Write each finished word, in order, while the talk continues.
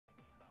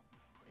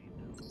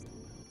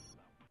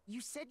You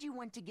said you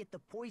went to get the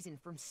poison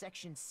from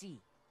Section C.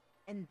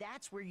 And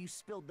that's where you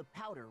spilled the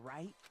powder,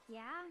 right?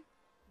 Yeah?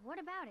 What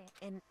about it?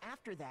 And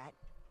after that,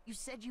 you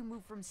said you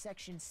moved from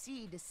Section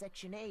C to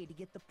Section A to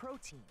get the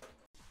protein.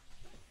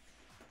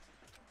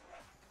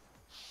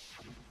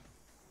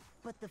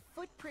 But the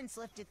footprints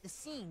left at the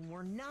scene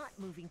were not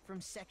moving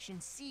from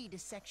Section C to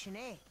Section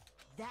A.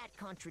 That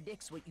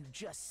contradicts what you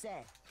just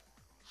said.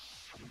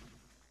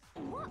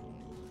 What?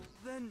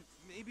 Then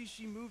maybe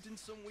she moved in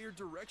some weird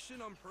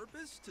direction on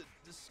purpose to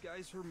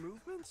disguise her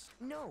movements?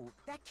 No,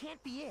 that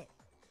can't be it.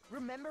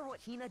 Remember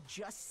what Hina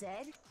just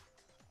said?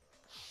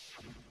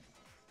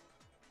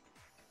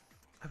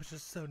 I was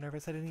just so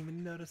nervous I didn't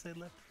even notice I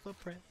left a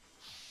footprint.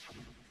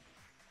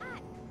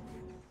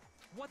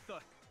 What the?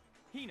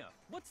 Hina,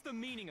 what's the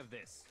meaning of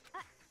this?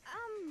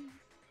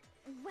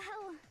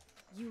 Well...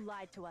 You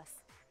lied to us.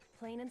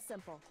 Plain and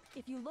simple.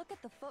 If you look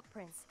at the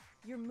footprints,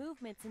 your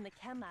movements in the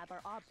chem lab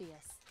are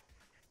obvious.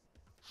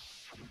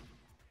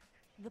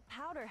 The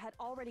powder had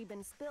already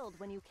been spilled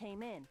when you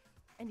came in,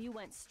 and you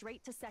went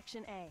straight to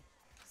Section A.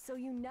 So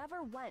you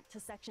never went to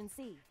Section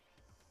C.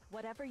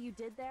 Whatever you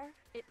did there,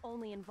 it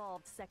only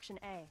involved Section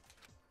A.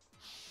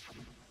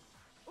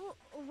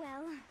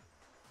 Well...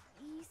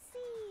 You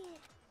see...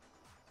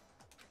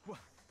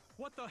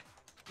 What the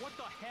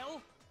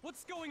hell?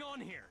 What's going on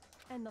here?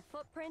 And the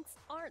footprints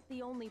aren't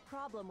the only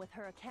problem with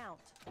her account.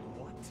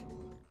 What?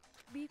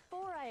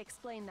 Before I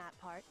explain that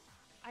part,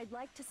 I'd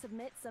like to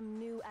submit some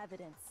new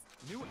evidence.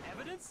 New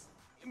evidence?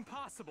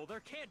 Impossible, there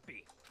can't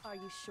be. Are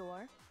you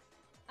sure?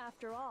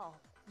 After all,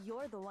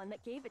 you're the one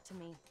that gave it to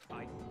me.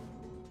 I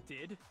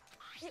did?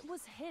 It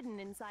was hidden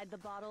inside the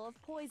bottle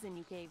of poison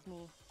you gave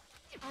me.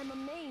 I'm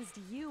amazed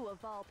you,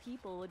 of all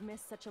people, would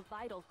miss such a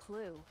vital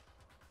clue.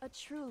 A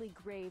truly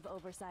grave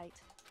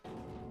oversight.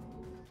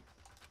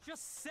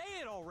 Just say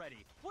it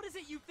already! What is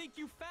it you think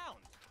you found?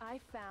 I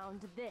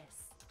found this.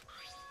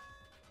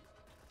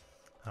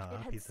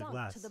 It had Piece of sunk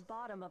glass. to the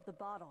bottom of the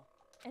bottle,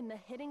 and the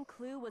hidden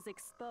clue was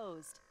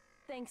exposed,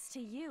 thanks to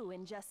you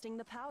ingesting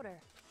the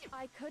powder.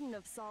 I couldn't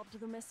have solved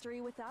the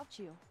mystery without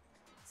you.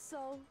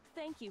 So,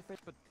 thank you for—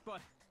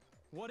 But,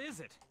 what is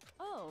it?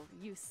 Oh,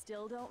 you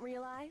still don't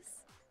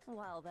realize?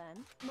 Well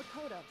then,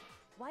 Makoto,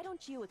 why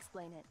don't you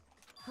explain it?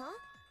 Huh?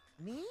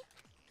 Me?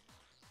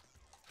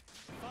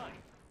 Fine.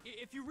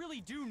 If you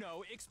really do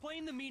know,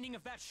 explain the meaning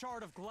of that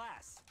shard of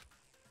glass.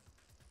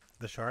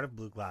 The shard of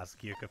blue glass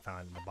Gyuka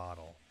found in the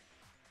bottle.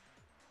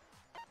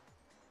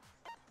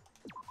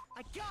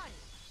 I got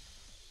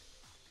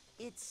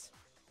it! It's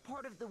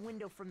part of the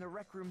window from the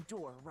rec room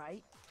door,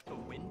 right? The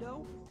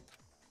window?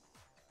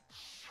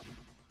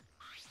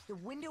 The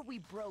window we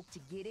broke to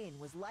get in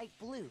was light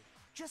blue,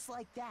 just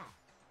like that.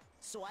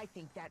 So I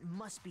think that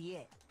must be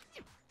it.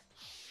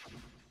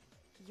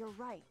 You're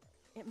right.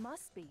 It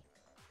must be.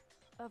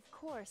 Of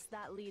course,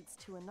 that leads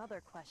to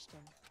another question.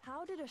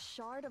 How did a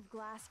shard of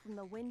glass from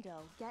the window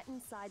get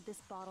inside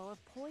this bottle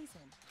of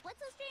poison? What's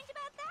so strange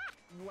about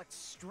that? What's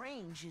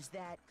strange is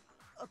that,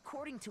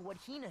 according to what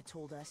Hina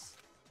told us...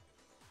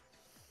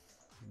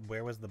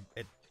 Where was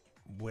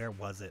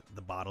it?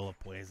 The bottle of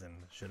poison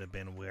should have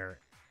been where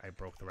I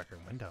broke the record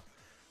window,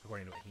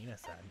 according to what Hina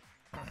said.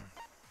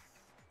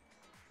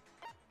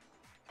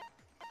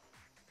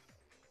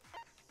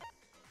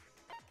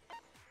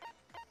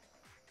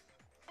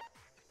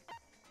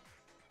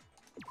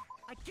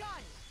 I got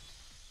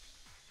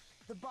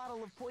it! The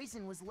bottle of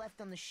poison was left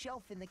on the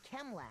shelf in the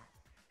chem lab.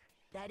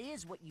 That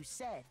is what you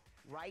said,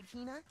 right,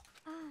 Hina?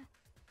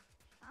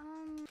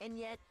 And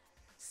yet,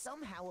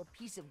 somehow a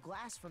piece of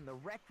glass from the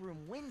rec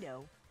room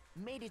window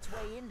made its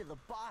way into the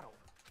bottle.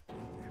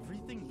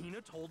 Everything Hina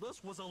told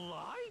us was a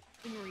lie?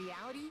 In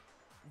reality,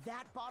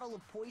 that bottle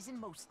of poison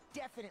most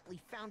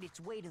definitely found its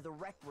way to the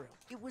rec room.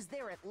 It was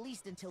there at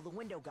least until the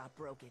window got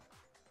broken.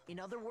 In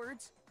other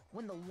words,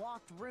 when the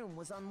locked room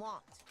was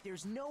unlocked.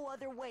 There's no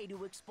other way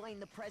to explain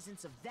the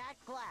presence of that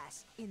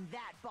glass in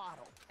that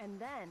bottle. And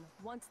then,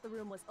 once the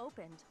room was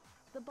opened,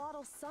 the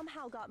bottle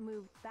somehow got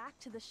moved back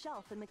to the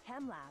shelf in the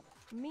chem lab.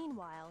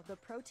 Meanwhile, the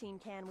protein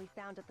can we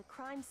found at the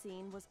crime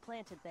scene was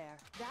planted there.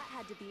 That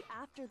had to be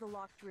after the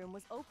locked room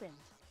was opened.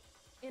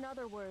 In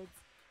other words,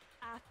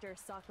 after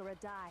Sakura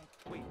died.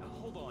 Wait,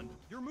 hold on.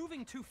 You're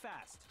moving too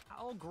fast.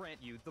 I'll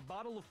grant you, the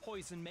bottle of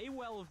poison may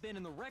well have been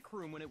in the rec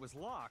room when it was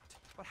locked,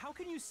 but how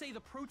can you say the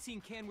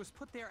protein can was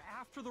put there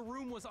after the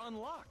room was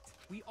unlocked?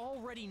 We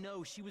already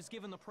know she was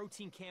given the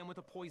protein can with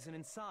the poison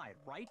inside,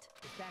 right?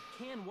 If that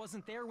can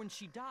wasn't there when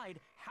she died,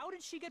 how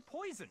did she get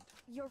poisoned?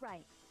 You're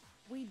right.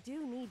 We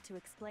do need to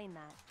explain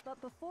that. But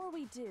before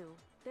we do,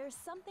 there's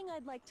something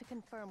I'd like to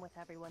confirm with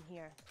everyone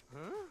here.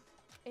 Huh?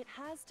 It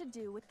has to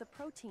do with the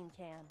protein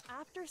can.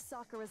 After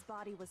Sakura's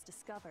body was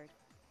discovered,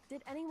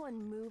 did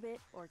anyone move it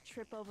or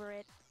trip over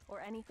it or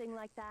anything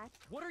like that?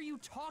 What are you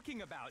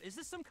talking about? Is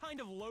this some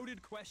kind of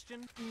loaded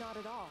question? Not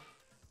at all.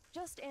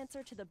 Just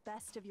answer to the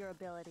best of your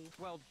ability.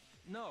 Well,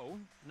 no,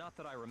 not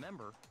that I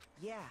remember.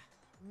 Yeah,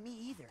 me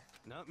either.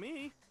 Not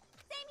me.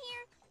 Same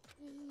here.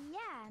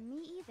 Yeah,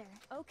 me either.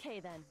 Okay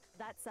then,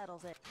 that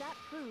settles it. That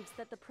proves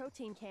that the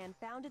protein can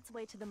found its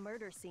way to the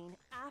murder scene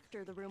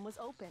after the room was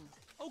opened.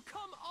 Oh,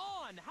 come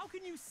on! How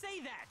can you say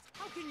that?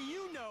 How can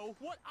you know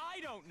what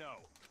I don't know?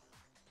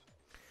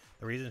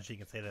 The reason she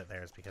can say that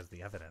there is because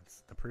the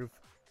evidence, the proof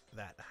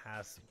that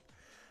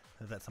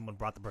someone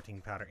brought the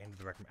protein powder into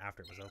the rec room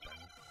after it was open,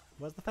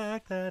 was the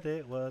fact that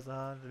it was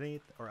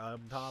underneath or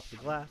on top of the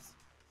glass.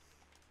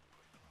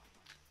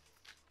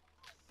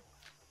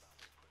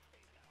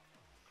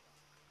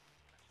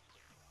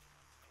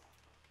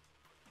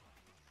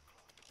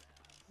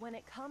 When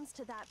it comes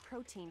to that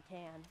protein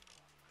can,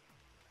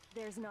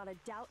 there's not a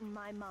doubt in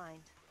my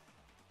mind.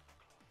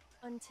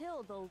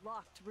 Until the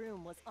locked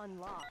room was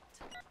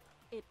unlocked,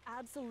 it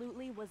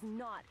absolutely was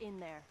not in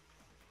there.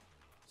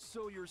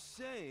 So you're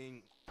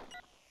saying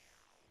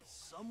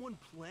someone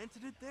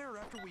planted it there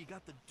after we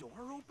got the door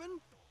open?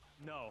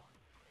 No.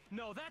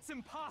 No, that's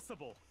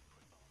impossible!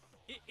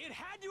 It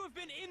had to have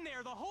been in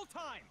there the whole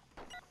time!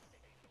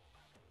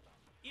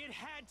 It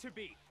had to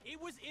be!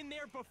 It was in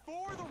there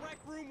before the rec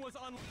room was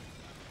unlocked!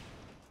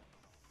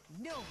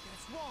 No,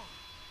 that's wrong.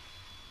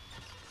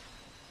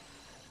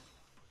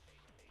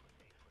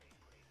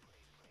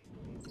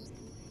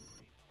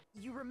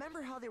 You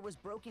remember how there was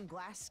broken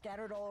glass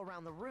scattered all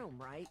around the room,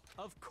 right?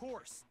 Of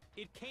course!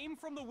 It came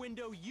from the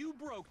window you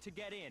broke to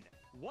get in.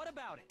 What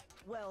about it?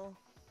 Well,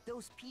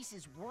 those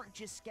pieces weren't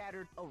just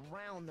scattered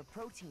around the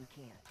protein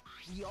can.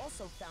 We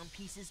also found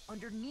pieces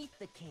underneath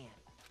the can.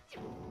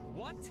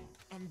 What?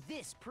 And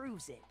this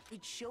proves it.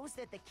 It shows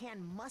that the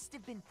can must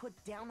have been put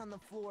down on the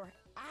floor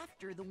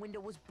after the window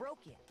was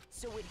broken.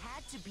 So it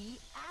had to be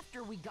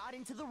after we got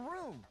into the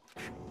room.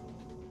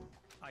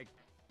 I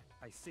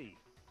see.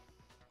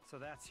 So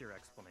that's your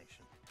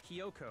explanation.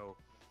 Kyoko,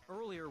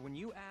 earlier when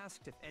you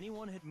asked if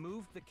anyone had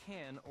moved the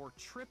can or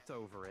tripped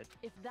over it...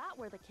 If that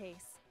were the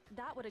case,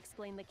 that would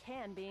explain the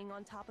can being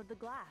on top of the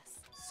glass.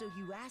 So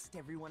you asked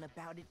everyone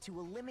about it to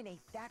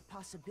eliminate that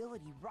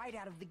possibility right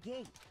out of the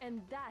gate.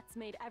 And that's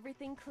made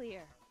everything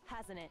clear,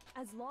 hasn't it?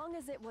 As long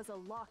as it was a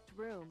locked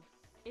room,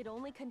 it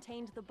only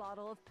contained the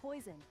bottle of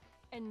poison,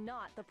 and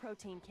not the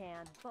protein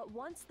can. But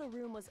once the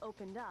room was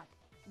opened up,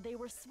 they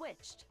were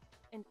switched.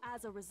 And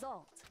as a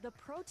result, the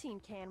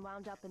protein can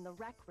wound up in the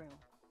rec room,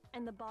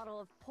 and the bottle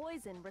of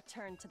poison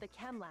returned to the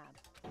chem lab.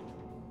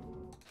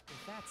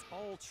 If that's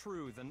all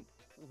true, then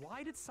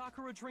why did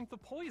Sakura drink the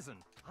poison?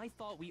 I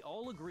thought we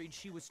all agreed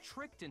she was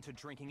tricked into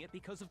drinking it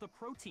because of the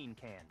protein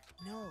can.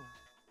 No,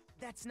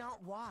 that's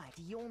not why.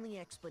 The only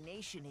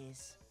explanation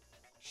is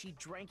she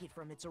drank it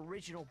from its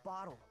original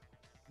bottle,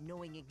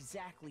 knowing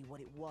exactly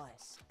what it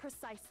was.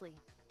 Precisely.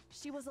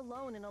 She was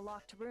alone in a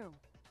locked room.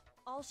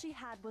 All she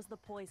had was the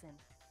poison.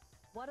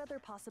 What other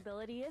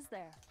possibility is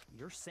there?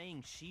 You're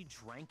saying she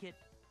drank it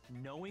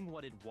knowing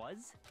what it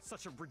was?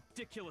 Such a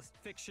ridiculous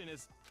fiction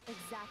is...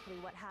 Exactly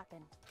what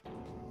happened.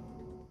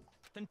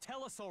 Then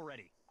tell us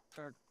already.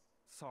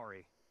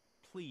 Sorry.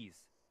 Please,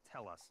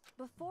 tell us.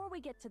 Before we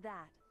get to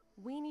that,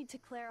 we need to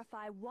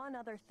clarify one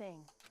other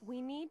thing.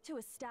 We need to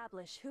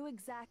establish who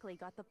exactly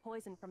got the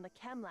poison from the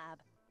chem lab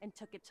and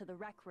took it to the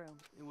rec room.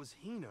 It was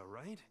Hina,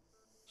 right?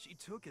 She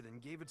took it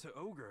and gave it to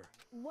Ogre.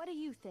 What do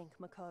you think,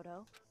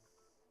 Makoto?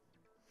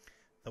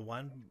 The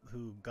one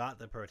who got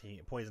the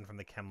poison from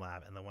the chem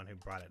lab and the one who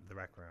brought it to the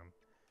rec room.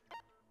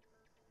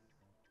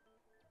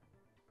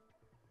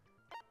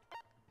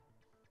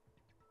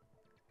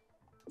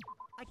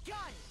 I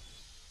got it!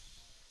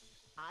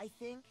 I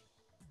think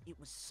it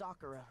was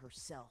Sakura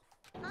herself.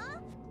 Huh?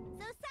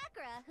 So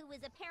Sakura, who was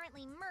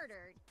apparently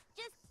murdered,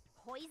 just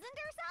poisoned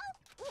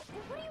herself?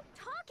 What are you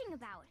talking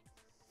about?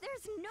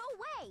 There's no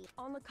way!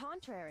 On the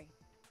contrary,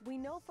 we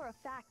know for a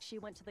fact she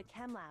went to the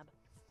chem lab,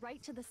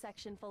 right to the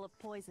section full of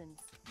poisons.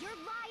 You're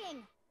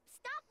lying!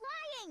 Stop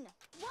lying!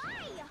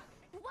 Why?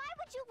 Why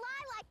would you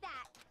lie like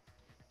that?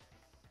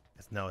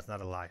 No, it's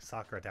not a lie.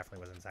 Sakura definitely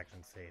was in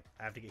Section C.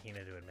 I have to get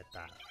Hina to admit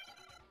that.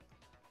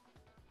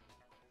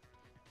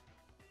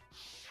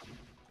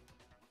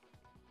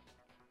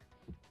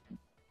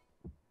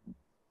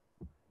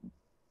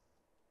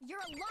 You're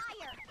a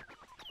liar!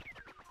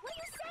 What are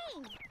you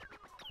saying?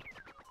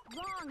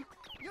 Wrong!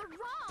 You're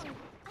wrong!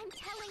 I'm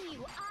telling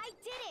you, I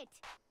did it!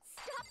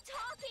 Stop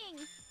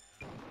talking!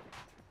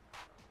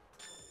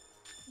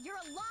 You're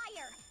a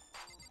liar!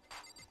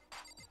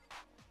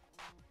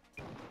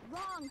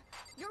 Wrong!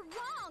 You're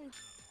wrong!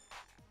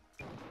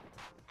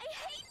 I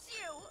hate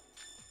you!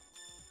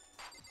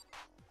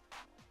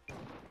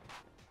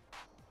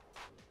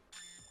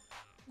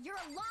 You're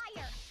a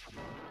liar!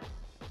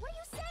 What are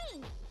you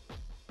saying?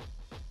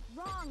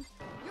 Wrong!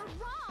 You're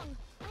wrong!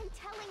 I'm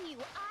telling you,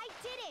 I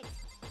did it!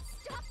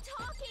 Stop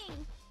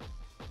talking!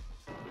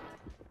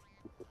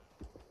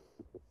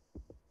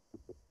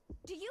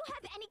 Do you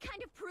have any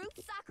kind of proof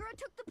Sakura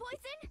took the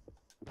poison?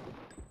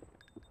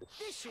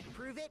 This should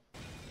prove it.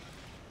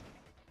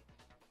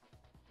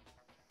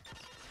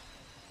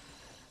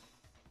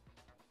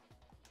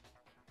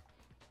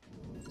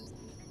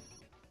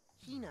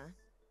 Hina,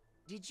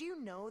 did you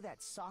know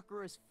that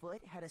Sakura's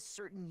foot had a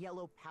certain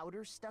yellow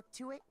powder stuck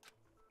to it?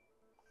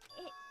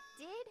 It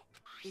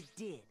It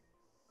did.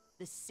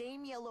 The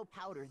same yellow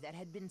powder that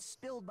had been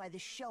spilled by the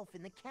shelf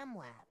in the chem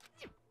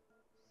lab.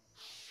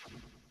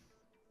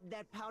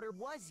 That powder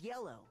was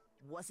yellow,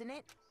 wasn't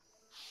it?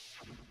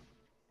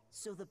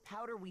 So the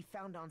powder we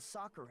found on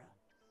Sakura,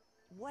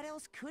 what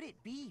else could it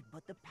be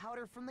but the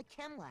powder from the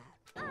chem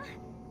lab?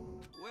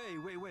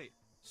 Wait.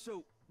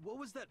 So, what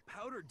was that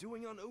powder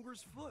doing on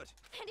Ogre's foot?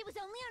 And it was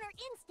only on her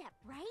instep,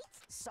 right?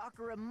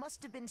 Sakura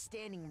must have been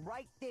standing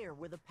right there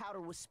where the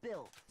powder was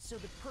spilled. So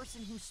the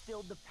person who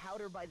spilled the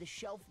powder by the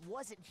shelf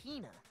wasn't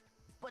Hina,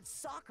 but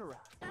Sakura.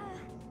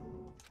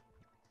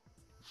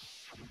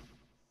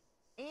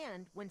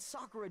 And when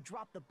Sakura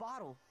dropped the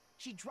bottle,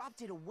 she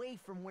dropped it away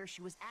from where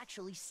she was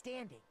actually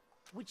standing,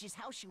 which is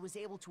how she was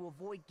able to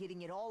avoid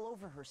getting it all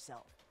over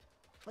herself.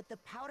 But the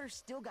powder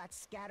still got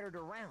scattered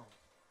around,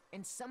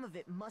 and some of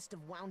it must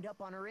have wound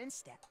up on her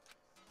instep.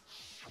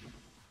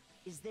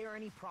 Is there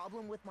any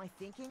problem with my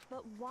thinking?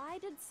 But why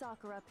did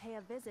Sakura pay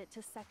a visit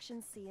to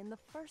Section C in the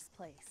first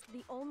place?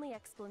 The only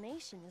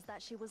explanation is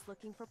that she was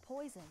looking for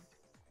poison.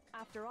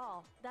 After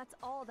all, that's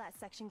all that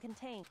section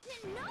contained.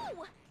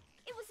 No!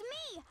 It was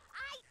me!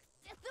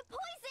 The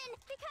poison!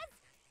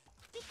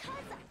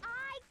 Because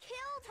I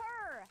killed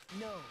her!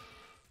 No,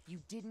 you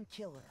didn't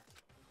kill her.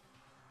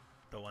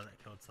 The one that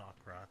killed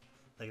Sakura.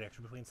 The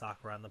connection between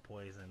Sakura and the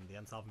poison, the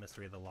unsolved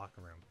mystery of the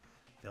locker room.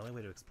 The only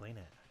way to explain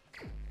it.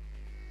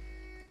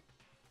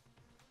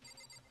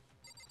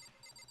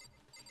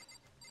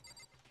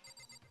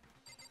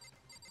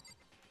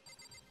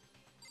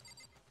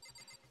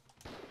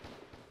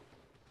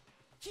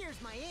 Here's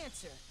my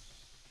answer.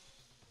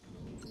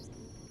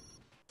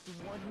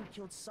 The one who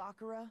killed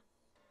Sakura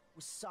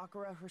was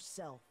Sakura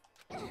herself.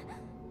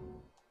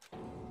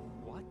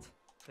 What?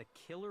 The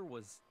killer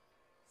was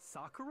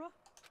Sakura?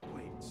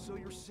 Wait, so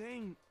you're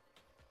saying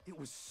it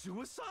was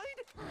suicide?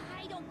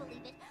 I don't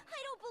believe it.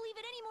 I don't believe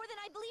it any more than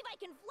I believe I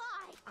can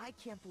fly. I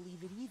can't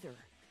believe it either.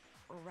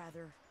 Or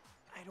rather,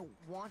 I don't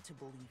want to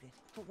believe it.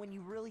 But when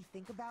you really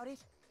think about it,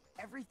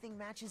 everything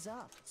matches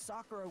up.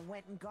 Sakura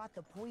went and got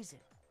the poison.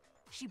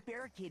 She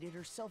barricaded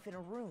herself in a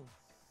room,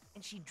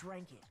 and she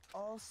drank it,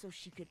 all so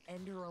she could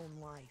end her own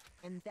life.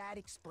 And that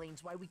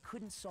explains why we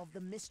couldn't solve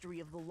the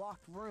mystery of the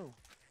locked room.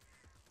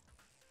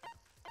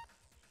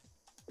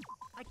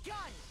 I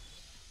got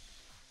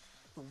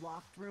it! The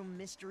locked room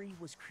mystery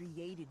was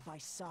created by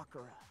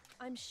Sakura.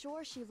 I'm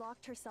sure she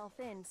locked herself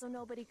in so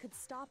nobody could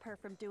stop her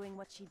from doing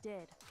what she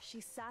did.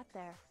 She sat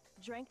there,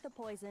 drank the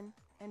poison,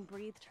 and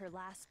breathed her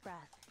last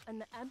breath.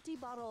 And the empty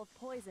bottle of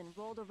poison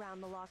rolled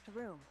around the locked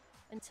room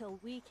until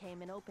we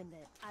came and opened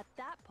it. At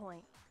that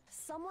point,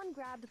 someone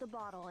grabbed the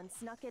bottle and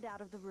snuck it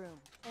out of the room.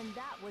 And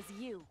that was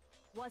you,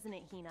 wasn't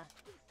it, Hina?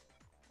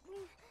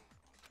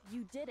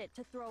 You did it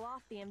to throw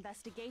off the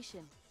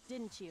investigation,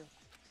 didn't you?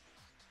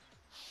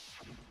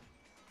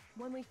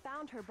 When we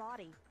found her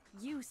body,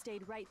 you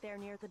stayed right there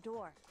near the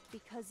door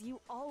because you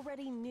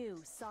already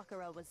knew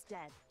Sakura was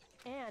dead.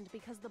 And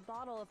because the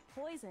bottle of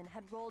poison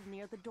had rolled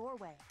near the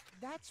doorway.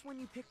 That's when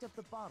you picked up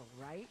the bottle,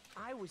 right?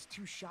 I was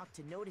too shocked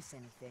to notice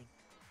anything,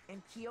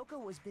 and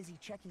Kyoko was busy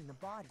checking the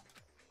body.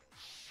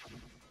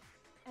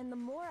 And the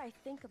more I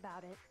think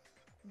about it,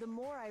 the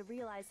more I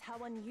realize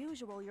how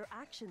unusual your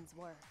actions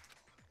were.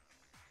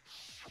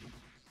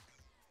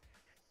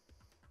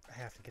 I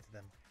have to get to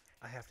them.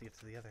 I have to get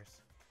to the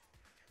others.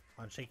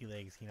 On shaky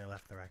legs, Hina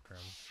left the rec room.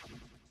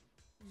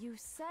 You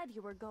said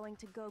you were going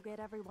to go get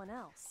everyone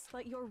else,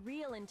 but your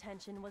real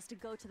intention was to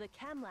go to the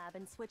chem lab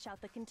and switch out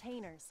the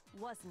containers,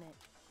 wasn't it?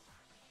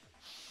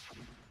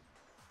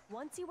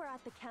 Once you were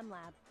at the chem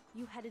lab,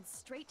 you headed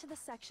straight to the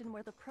section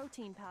where the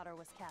protein powder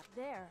was kept.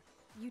 There,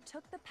 you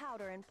took the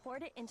powder and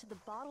poured it into the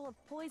bottle of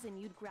poison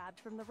you'd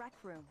grabbed from the rec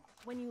room.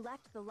 When you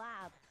left the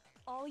lab,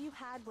 all you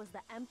had was the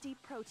empty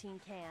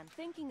protein can.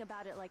 Thinking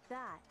about it like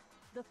that,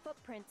 the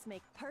footprints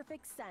make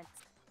perfect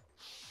sense.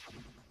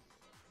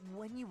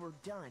 When you were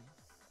done,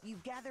 you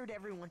gathered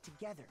everyone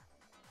together.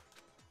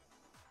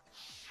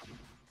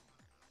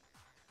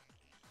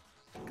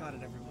 Got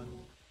it, everyone.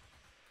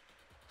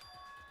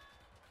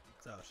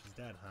 So, she's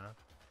dead, huh?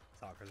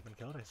 Sakura's been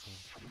killed, I see.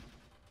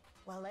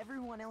 While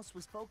everyone else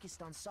was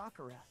focused on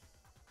Sakura,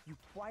 you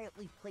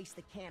quietly placed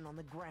the can on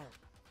the ground.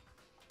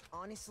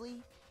 Honestly,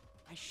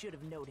 I should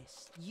have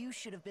noticed. You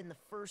should have been the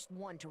first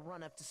one to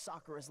run up to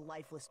Sakura's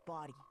lifeless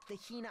body. The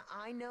Hina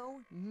I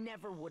know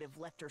never would have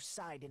left her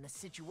side in a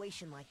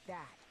situation like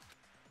that.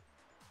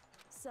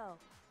 So,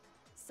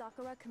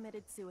 Sakura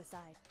committed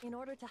suicide. In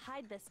order to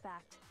hide this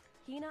fact,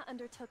 Hina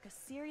undertook a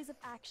series of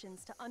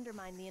actions to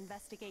undermine the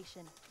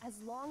investigation.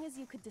 As long as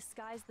you could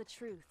disguise the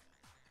truth,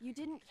 you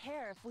didn't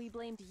care if we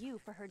blamed you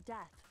for her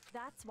death.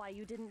 That's why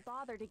you didn't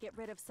bother to get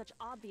rid of such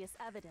obvious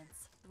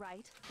evidence,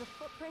 right? The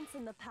footprints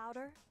in the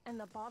powder and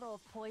the bottle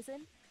of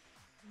poison?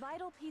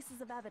 Vital pieces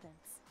of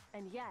evidence.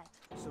 And yet...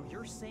 So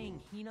you're saying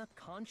Hina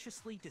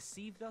consciously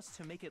deceived us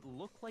to make it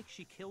look like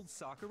she killed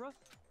Sakura?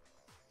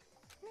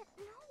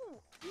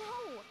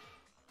 No!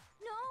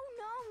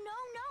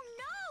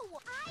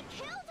 I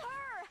killed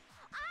her!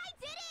 I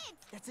did it!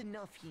 That's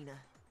enough, Hina.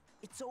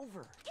 It's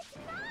over. It's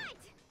not!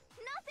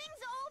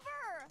 Nothing's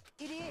over!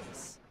 It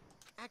is.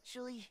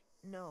 Actually,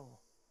 no.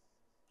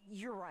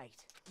 You're right.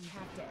 We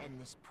have to end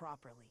this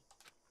properly.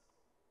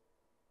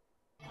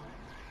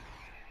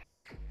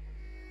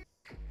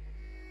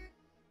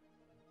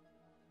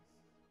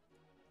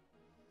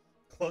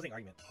 Closing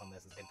argument on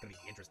this is going to be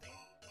interesting.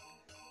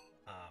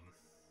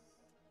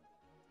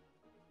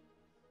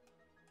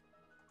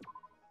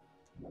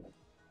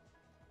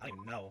 I don't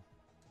even know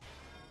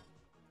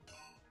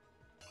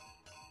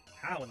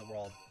how in the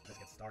world this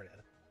gets started.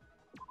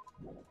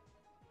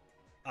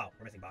 Oh,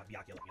 we're missing Byakuya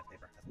looking at the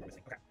paper. That's what we're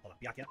missing. Okay, hold on.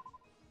 Byakuya.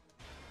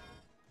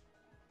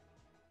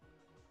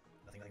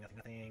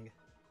 Nothing.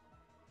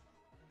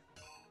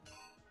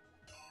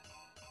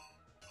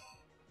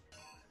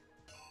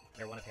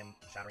 There one of him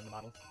shattering the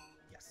bottle?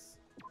 Yes.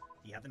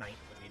 He had the knight,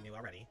 which we knew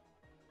already.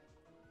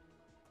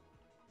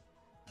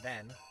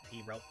 Then,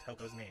 he wrote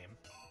Toko's name.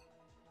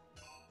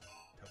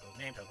 Toko's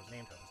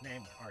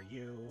name, where are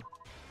you?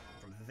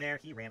 From there,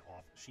 he ran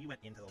off. She went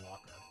into the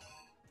locker.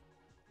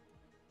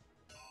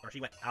 Or she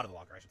went out of the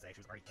locker, I should say. She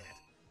was already in it.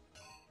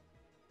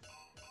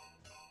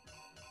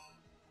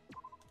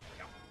 There we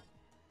go.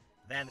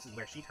 Then, this is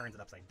where she turns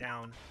it upside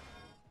down.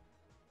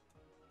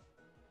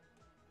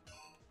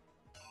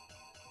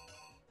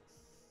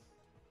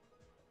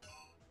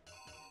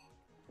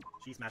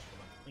 She smashes the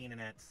one queen in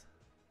it.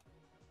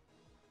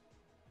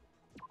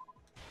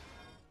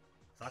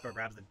 Sakura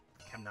grabs the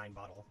Chem 9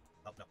 bottle.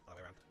 Oh, no, other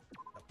way around.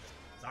 Nope.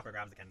 Sakura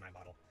grabs the Chem 9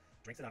 bottle,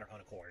 drinks it on her own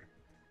accord,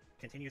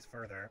 continues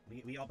further.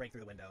 We all break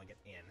through the window and get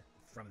in.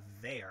 From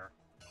there,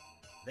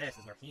 this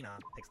is where Hina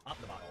picks up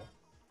the bottle.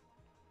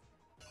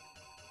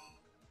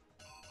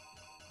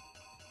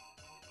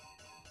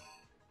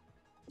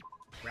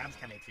 Grabs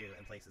Chem 2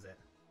 and places it.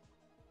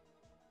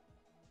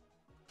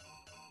 Oh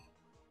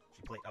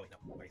wait, no,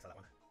 we already saw that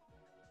one.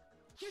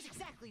 Here's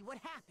exactly what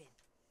happened.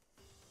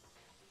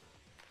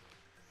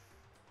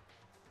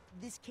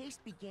 This case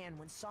began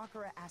when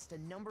Sakura asked a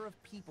number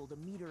of people to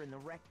meet her in the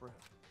rec room.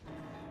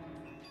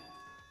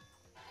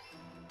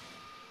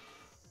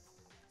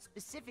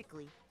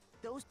 Specifically,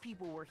 those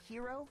people were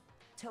Hiro,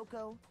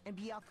 Toko, and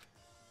Byakuya.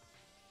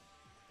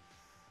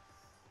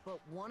 But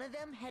one of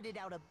them headed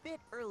out a bit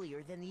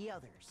earlier than the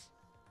others.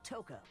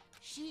 Toko.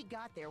 She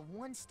got there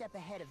one step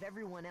ahead of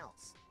everyone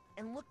else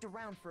and looked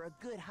around for a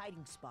good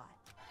hiding spot.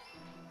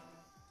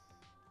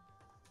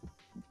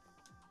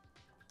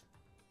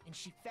 And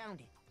she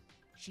found it.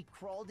 She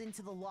crawled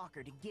into the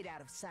locker to get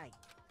out of sight.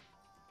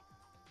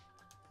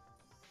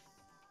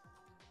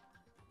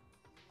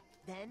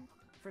 Then,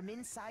 from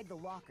inside the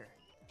locker,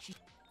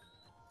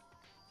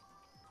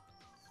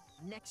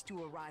 next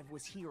to arrive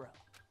was Hiro.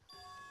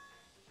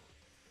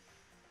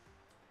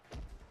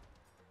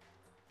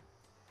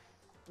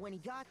 When he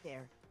got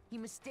there, he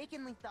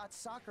mistakenly thought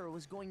Sakura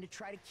was going to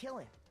try to kill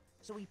him,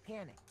 so he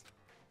panicked.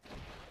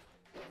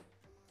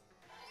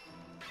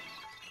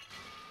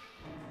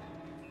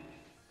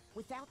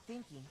 Without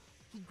thinking,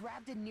 he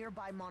grabbed a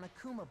nearby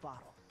Monokuma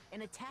bottle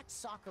and attacked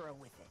Sakura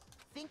with it.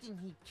 Thinking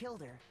he'd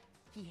killed her,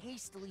 he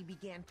hastily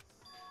began...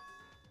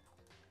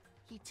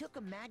 He took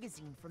a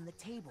magazine from the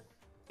table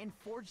and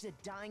forged a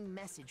dying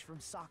message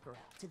from Sakura.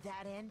 To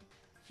that end,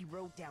 he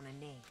wrote down a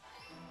name.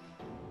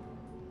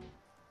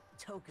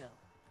 Toko.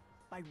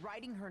 By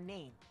writing her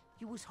name,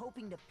 he was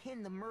hoping to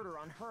pin the murder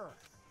on her.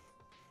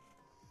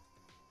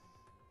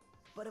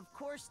 But of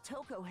course,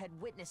 Toko had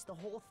witnessed the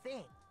whole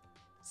thing.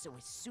 So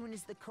as soon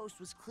as the coast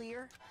was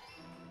clear,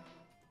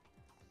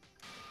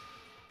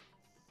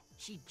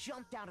 she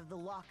jumped out of the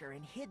locker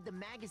and hid the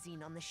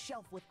magazine on the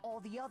shelf with all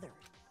the others.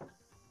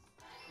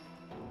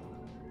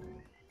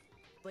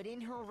 But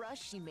in her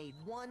rush, she made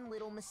one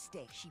little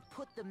mistake. She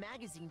put the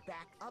magazine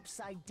back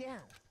upside down.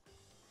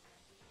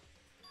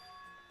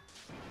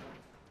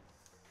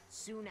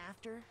 Soon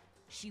after,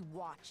 she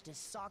watched as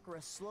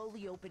Sakura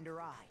slowly opened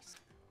her eyes.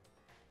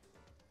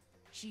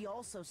 She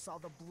also saw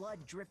the blood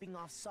dripping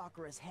off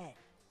Sakura's head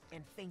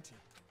and fainted.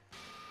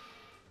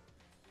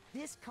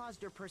 This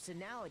caused her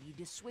personality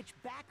to switch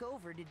back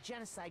over to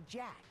Genocide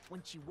Jack.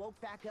 When she woke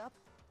back up,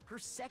 her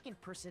second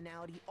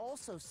personality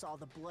also saw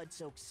the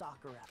blood-soaked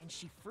Sakura, and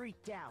she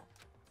freaked out.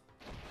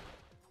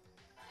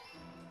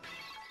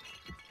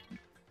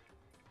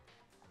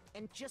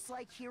 And just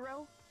like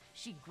Hiro,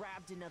 she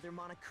grabbed another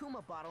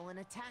Monokuma bottle and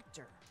attacked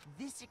her.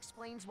 This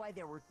explains why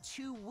there were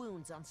 2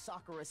 wounds on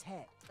Sakura's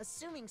head.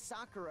 Assuming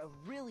Sakura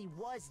really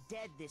was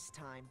dead this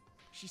time,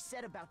 she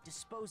set about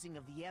disposing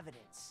of the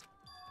evidence.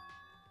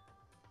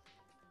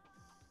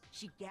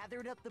 She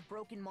gathered up the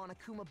broken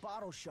Monokuma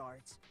bottle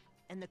shards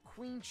and the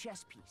queen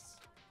chess piece.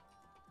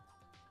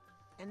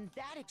 And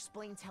that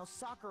explains how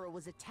Sakura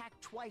was attacked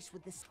twice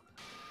with this.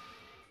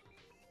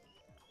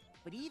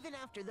 But even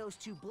after those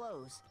 2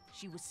 blows,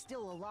 she was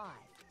still alive.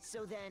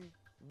 So then,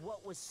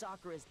 what was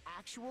Sakura's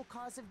actual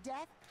cause of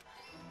death?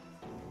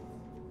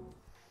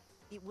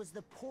 It was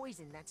the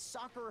poison that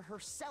Sakura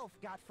herself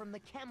got from the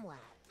chem lab.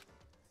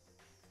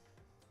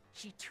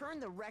 She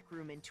turned the rec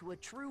room into a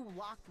true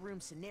locked room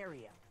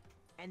scenario,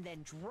 and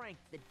then drank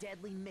the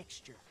deadly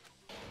mixture.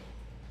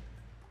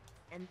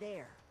 And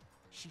there,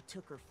 she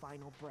took her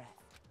final breath.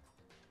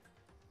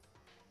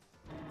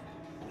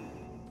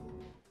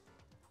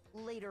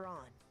 Later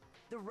on,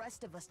 the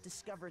rest of us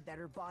discovered that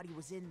her body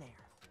was in there.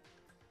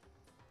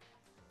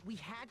 We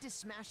had to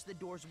smash the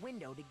door's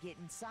window to get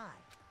inside.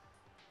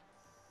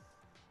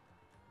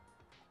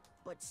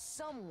 But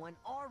someone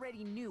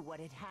already knew what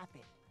had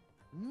happened.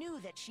 Knew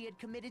that she had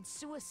committed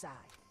suicide.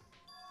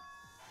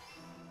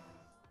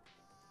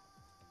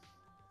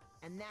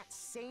 And that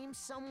same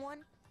someone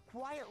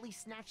quietly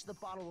snatched the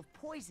bottle of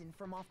poison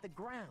from off the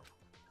ground.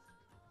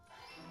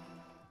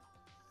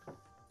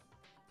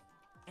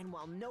 And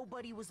while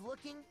nobody was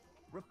looking,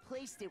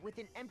 replaced it with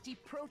an empty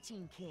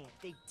protein can.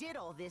 They did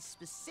all this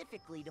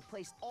specifically to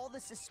place all the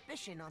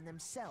suspicion on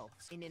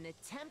themselves in an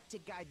attempt to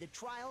guide the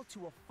trial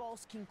to a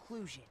false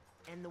conclusion.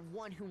 And the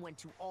one who went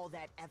to all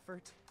that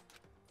effort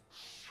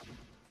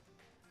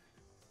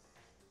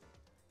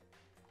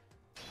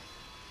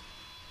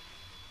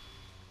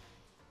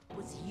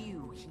was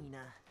you,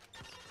 Hina.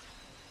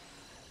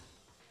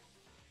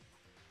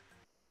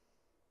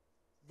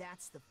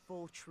 That's the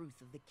full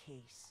truth of the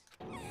case.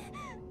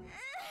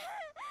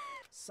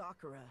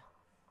 Sakura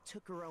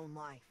took her own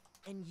life,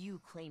 and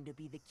you claim to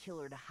be the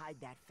killer to hide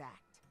that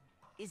fact.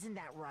 Isn't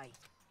that right?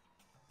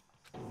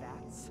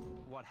 That's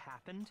what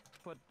happened?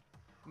 But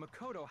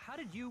Makoto, how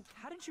did you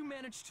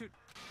manage to...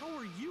 How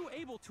were you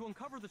able to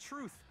uncover the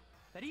truth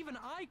that even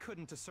I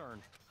couldn't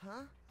discern?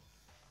 Huh?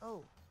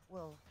 Oh,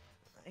 well,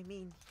 I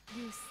mean...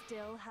 You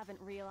still haven't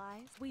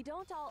realized? We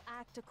don't all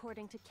act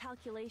according to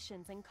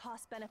calculations and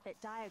cost-benefit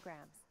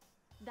diagrams.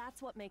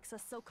 That's what makes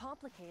us so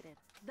complicated.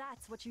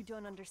 That's what you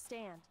don't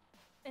understand.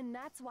 And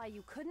that's why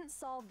you couldn't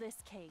solve this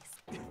case.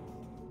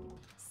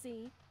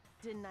 See?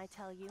 Didn't I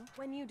tell you?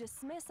 When you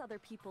dismiss other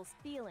people's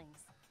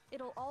feelings,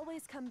 it'll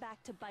always come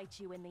back to bite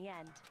you in the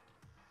end.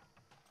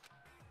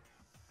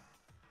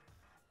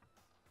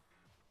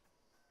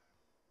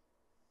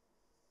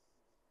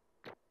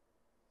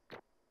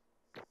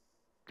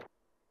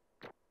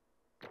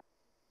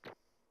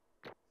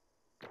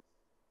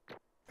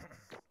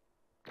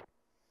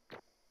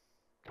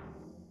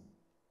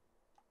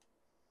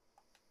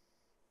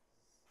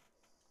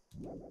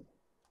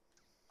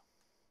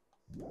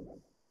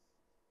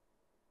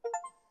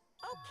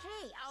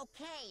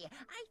 Okay.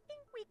 I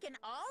think we can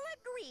all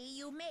agree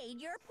you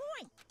made your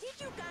point. Did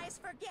you guys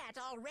forget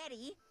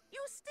already?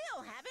 You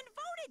still haven't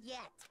voted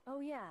yet. Oh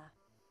yeah,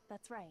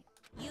 that's right.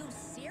 You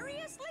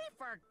seriously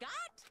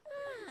forgot?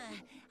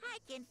 I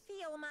can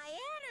feel my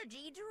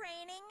energy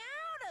draining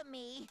out of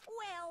me.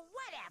 Well,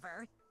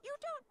 whatever. You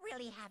don't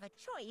really have a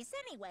choice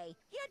anyway.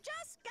 You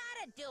just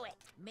gotta do it.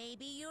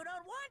 Maybe you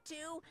don't want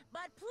to,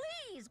 but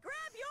please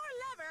grab your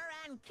lever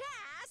and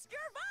cast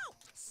your vote.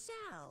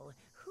 So,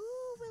 who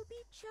will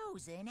be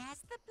chosen as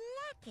the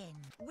Blacken?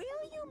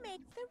 Will you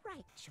make the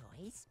right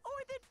choice or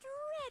the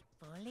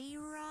dreadfully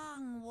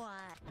wrong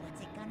one?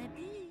 What's it gonna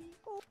be?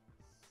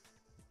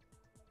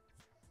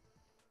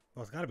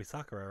 Well, it's gotta be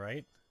Sakura,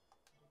 right?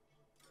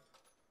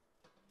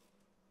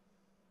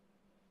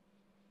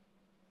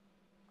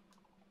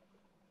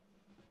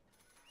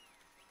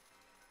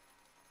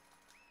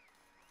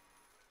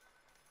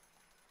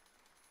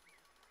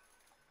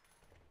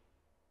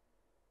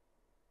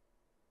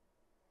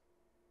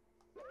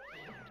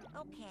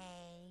 Okay.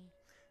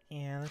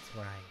 Yeah, that's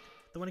right.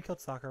 The one who killed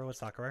Sakura was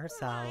Sakura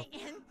herself.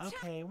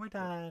 Okay, we're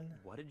done.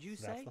 What did you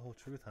So say? that's the whole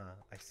truth, huh?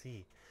 I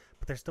see.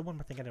 But there's still one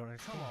more thing I don't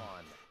understand. Come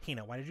on.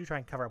 Hina, why did you try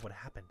and cover up what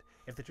happened?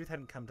 If the truth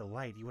hadn't come to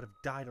light, you would have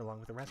died along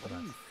with the rest What of are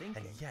us. you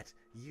thinking? And yet,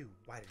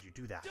 why did you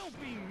do that? Don't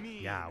be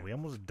mean! Yeah, we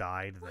almost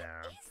died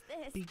there. What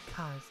is this?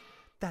 Because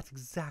that's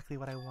exactly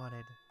what I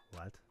wanted.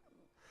 What?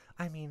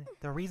 I mean,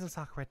 the reason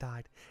Sakura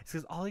died is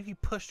because all of you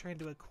pushed her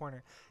into a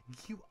corner.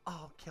 You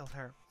all killed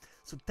her.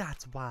 So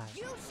that's why.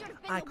 You should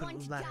have been I the one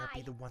couldn't to let die. her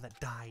be the one that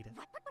died.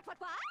 What?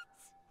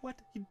 What?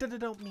 You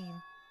don't mean.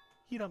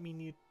 You don't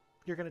mean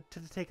you're gonna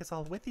take us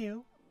all with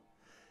you.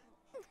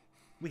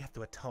 We have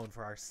to atone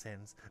for our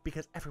sins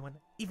because everyone,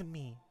 even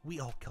me, we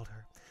all killed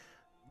her.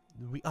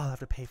 We all have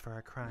to pay for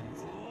our crimes.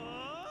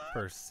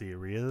 For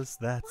serious?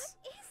 That's... What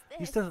is this?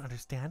 You still don't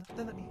understand?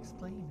 Then let me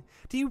explain.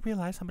 Do you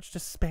realize how much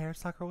despair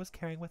Sakura was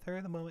carrying with her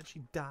the moment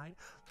she died?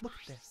 Look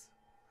at this.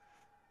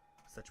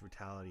 Such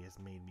brutality has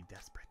made me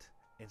desperate.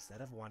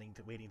 Instead of waiting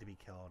to be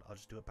killed, I'll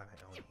just do it by my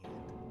own hand.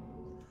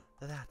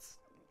 That's...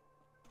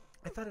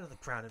 I found it on the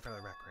ground in front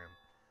of the rec room.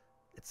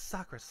 It's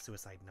Sakura's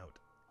suicide note.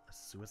 A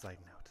suicide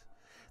note.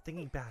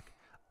 Thinking back,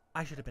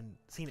 I should have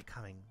seen it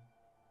coming.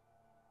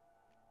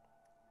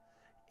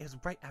 It was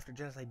right after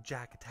Genocide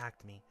Jack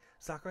attacked me.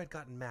 Sakura had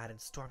gotten mad and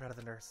stormed out of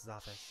the nurse's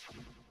office.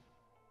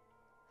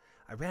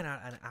 I ran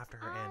out and after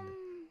her and...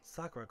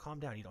 Sakura, calm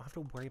down. You don't have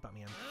to worry about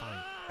me. I'm fine.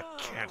 I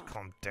can't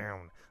calm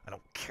down. I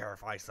don't care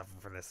if I suffer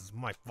for this. It's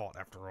my fault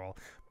after all.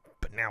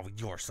 But now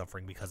you're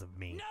suffering because of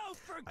me. No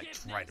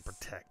forgiveness! I tried to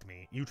protect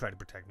me. You tried to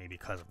protect me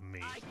because of me.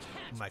 I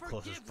can't My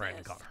closest forgive friend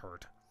this. got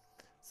hurt.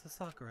 So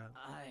Sakura,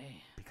 I...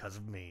 because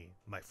of me,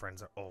 my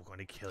friends are all going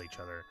to kill each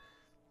other.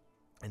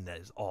 And that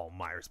is all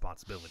my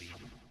responsibility.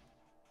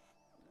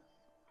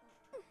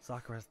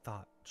 Sakura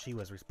thought she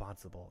was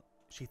responsible.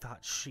 She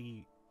thought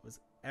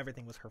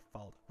everything was her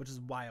fault, which is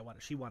why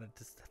she wanted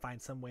to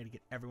find some way to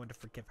get everyone to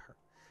forgive her.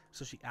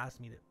 so she asked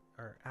to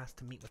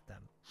meet with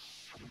them.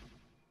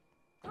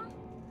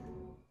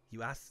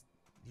 You asked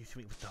you to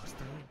meet with those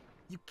three?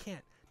 You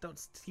can't. Do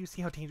you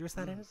see how dangerous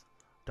that is?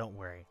 Don't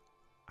worry.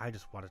 I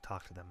just want to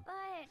talk to them. But,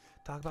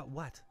 Talk about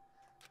what?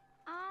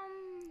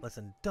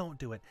 Listen, don't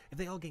do it. If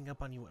they all gang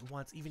up on you at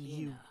once, even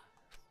you...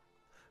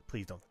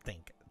 Please don't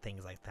think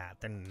things like that.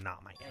 They're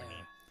not my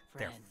enemy.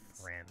 They're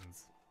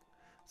friends.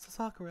 So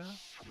Sakura...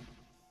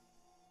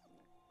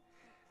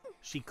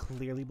 She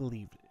completely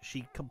believed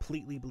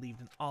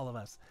in all of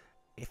us.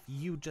 If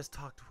you just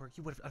talked to her,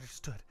 you would have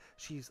understood.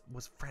 She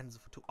was friends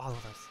to all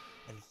of us.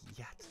 And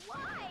yet... why?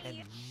 And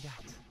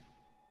yet...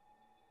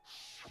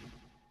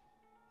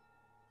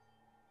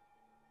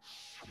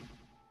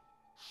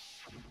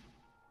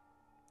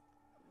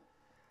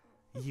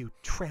 You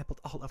trampled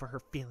all over her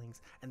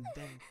feelings, and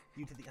then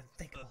you did the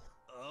unthinkable.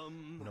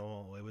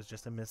 No, it was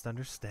just a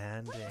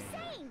misunderstanding. What are you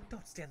saying?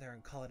 Don't stand there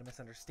and call it a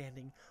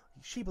misunderstanding.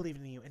 She believed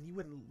in you, and you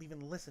wouldn't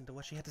even listen to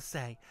what she had to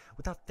say.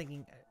 Without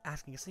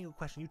asking a single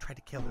question, you tried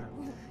to kill her.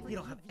 You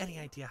don't have any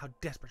idea how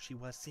desperate she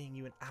was seeing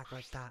you and act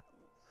like that.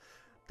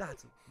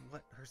 That's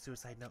what her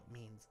suicide note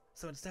means.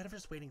 So instead of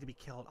just waiting to be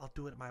killed, I'll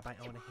do it by my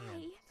own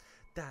hand.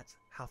 That's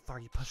how far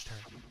you pushed her.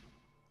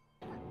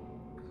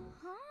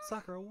 Huh?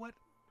 Sakura, what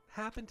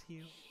happened to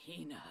you?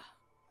 Hina.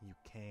 You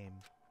came.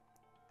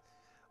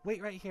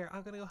 Wait right here.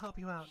 I'm gonna go help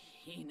you out.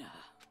 Hina.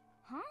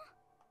 Huh?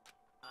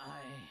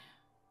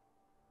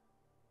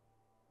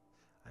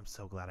 I'm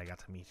so glad I got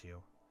to meet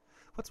you.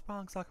 What's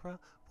wrong, Sakura?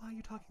 Why are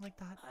you talking like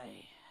that?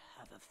 I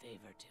have a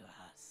favor to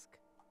ask.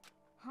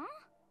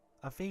 Huh?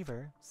 A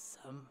favor?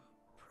 Some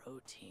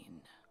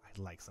protein. I'd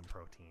like some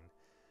protein.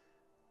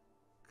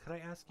 Could I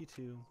ask you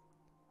to...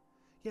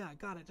 Yeah,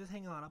 got it. Just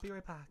hang on. I'll be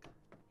right back.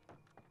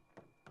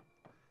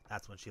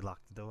 That's when she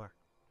locked the door.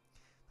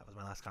 That was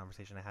my last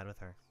conversation I had with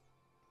her.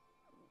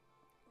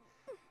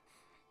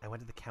 I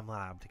went to the chem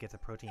lab to get the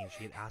protein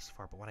she had asked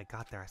for, but when I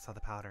got there, I saw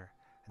the powder.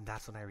 And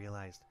that's when I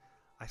realized.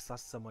 I saw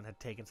someone had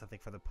taken something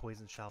from the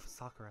poison shelf of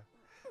Sakura.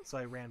 So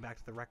I ran back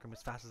to the rec room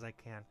as fast as I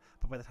can,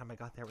 but by the time I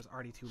got there, it was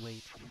already too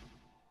late.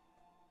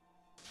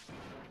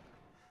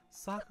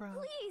 Sakura,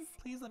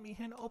 please let me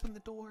in. Open the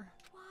door.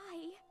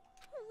 Why?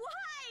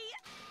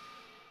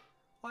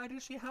 Why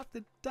did she have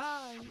to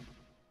die?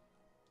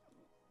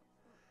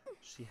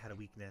 She had a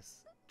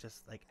weakness,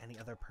 just like any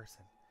other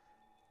person.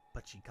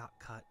 But she got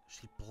cut,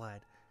 she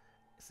bled.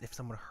 If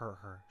someone hurt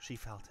her, she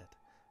felt it.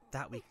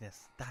 That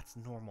weakness, that's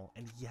normal,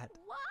 and yet...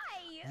 Why?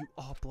 You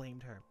all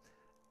blamed her.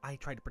 I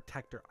tried to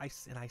protect her,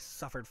 and I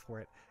suffered for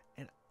it.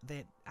 And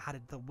they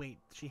added the weight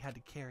she had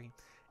to carry,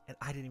 and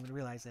I didn't even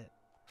realize it.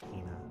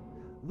 Hina,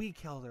 we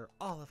killed her,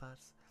 all of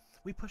us.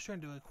 We pushed her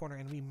into a corner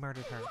and we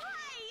murdered her. Why?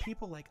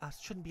 People like us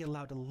shouldn't be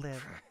allowed to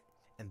live.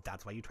 And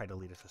that's why you tried to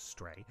lead us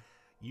astray.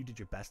 You did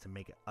your best to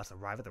make us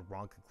arrive at the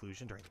wrong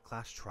conclusion during the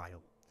class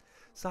trial.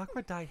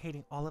 Sakura died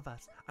hating all of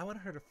us. I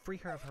wanted her to free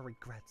her of her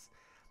regrets.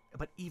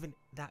 But even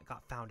that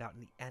got found out in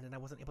the end, and I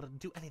wasn't able to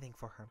do anything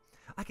for her.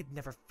 I could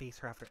never face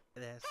her after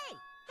this. Hey!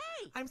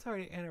 I'm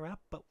sorry to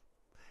interrupt, but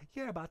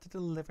you're about to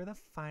deliver the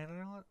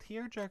final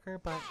tearjerker,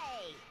 but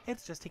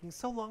it's just taking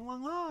so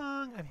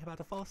long. I'm about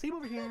to fall asleep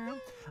over here.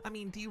 I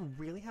mean, do you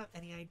really have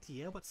any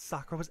idea what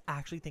Sakura was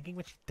actually thinking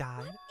when she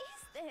died? What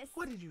is this?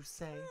 What did you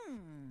say?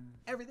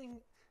 Everything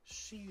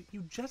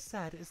you just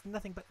said is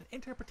nothing but an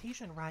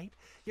interpretation, right?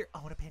 Your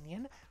own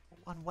opinion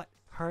on what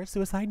her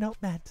suicide note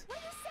meant. What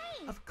are you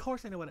saying? Of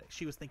course I know what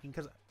she was thinking,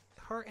 because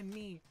her and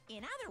me...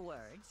 In other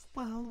words...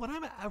 Well, what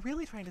I'm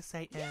really trying to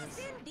say is...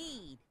 Yes,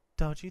 indeed.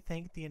 Don't you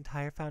think the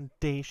entire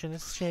foundation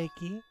is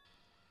shaky?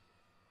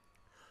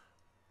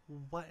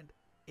 What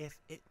if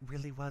it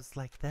really was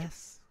like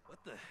this? What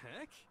the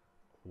heck?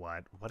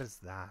 What? What is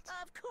that?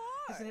 Of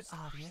course. Isn't it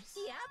obvious?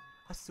 Yep.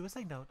 A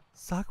suicide note.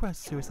 Sakura's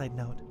suicide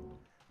note.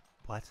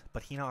 What?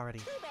 But Hina already...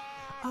 Too bad.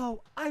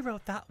 Oh, I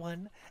wrote that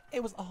one.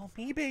 It was all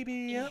me,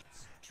 baby.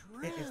 It's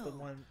true. It is the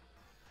one...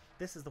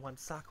 This is the one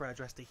Sakura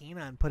addressed to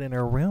Hina and put in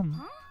her room.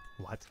 Huh?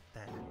 What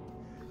then?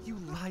 You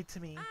lied to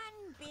me.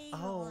 Unbelievable.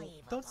 Oh,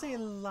 don't say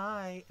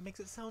lie. It makes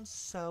it sound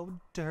so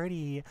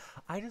dirty.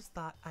 I just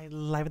thought I'd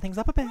liven things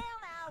up a bit.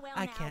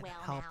 I can't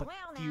help but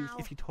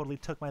if you totally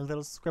took my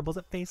little scribbles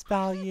at face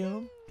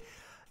value.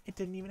 It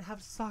didn't even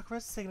have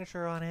Sakura's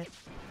signature on it.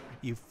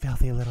 You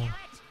filthy little...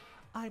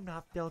 I'm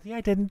not filthy. I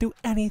didn't do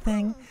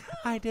anything.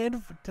 Did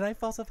I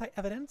falsify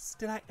evidence?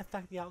 Did I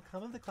affect the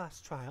outcome of the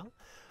class trial?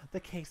 The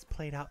case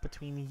played out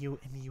between you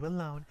and you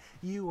alone.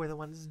 You were the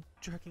ones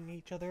jerking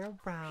each other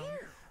around.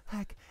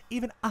 Heck,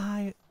 even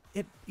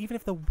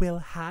if the will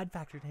had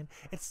factored in,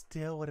 it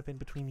still would have been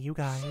between you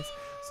guys.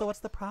 So what's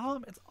the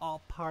problem? It's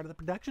all part of the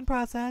production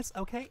process.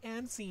 Okay,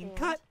 and scene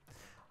cut.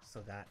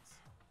 So that's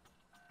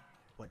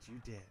what you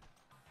did.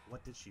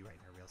 What did she write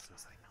in her real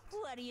suicide note?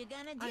 What are you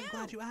gonna do? I'm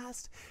glad you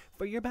asked.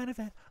 For your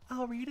benefit,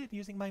 I'll read it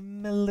using my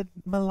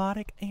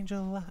melodic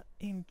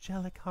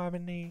angelic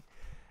harmony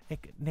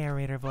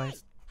narrator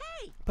voice.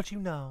 Hey! But you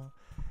know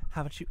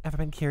Haven't you ever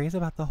been curious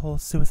about the whole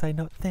suicide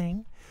note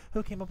thing?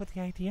 Who came up with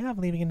the idea of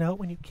leaving a note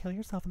when you kill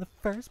yourself in the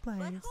first place?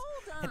 But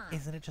hold on. And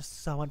isn't it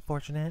just so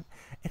unfortunate?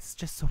 It's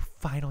just so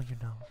final, you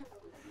know.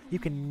 You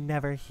can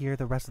never hear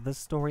the rest of the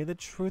story. The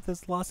truth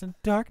is lost in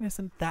darkness,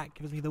 and that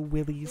gives me the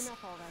willies.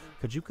 Enough already.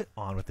 Could you get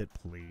on with it,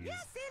 please?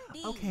 Yes,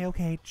 indeed.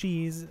 Okay,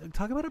 geez.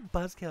 Talk about a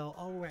buzzkill.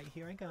 All right,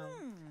 here I go.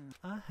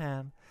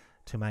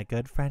 To my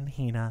good friend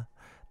Hina,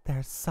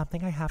 there's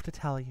something I have to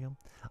tell you.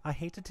 I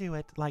hate to do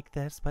it like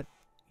this, but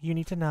you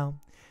need to know.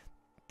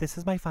 This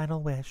is my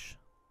final wish.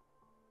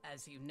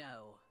 As you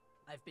know,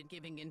 I've been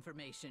giving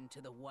information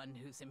to the one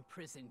who's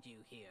imprisoned you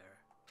here.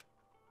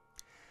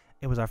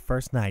 It was our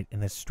first night in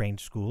this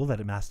strange school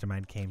that a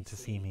mastermind came to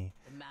see me.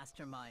 The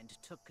mastermind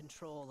took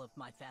control of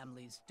my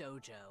family's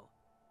dojo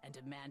and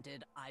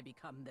demanded I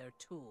become their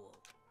tool.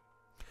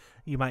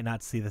 You might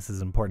not see this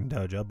as an important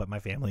dojo, but my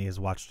family has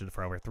watched it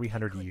for over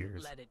 300 Couldn't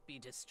years. let it be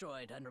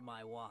destroyed under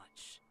my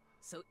watch.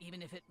 So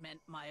even if it meant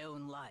my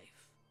own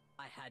life,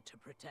 I had to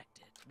protect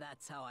it.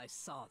 That's how I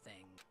saw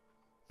things.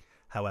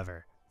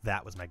 However,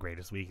 that was my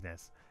greatest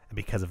weakness, and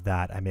because of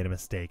that, I made a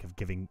mistake of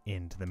giving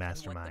in to the And what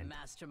mastermind. the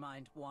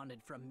mastermind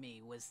wanted from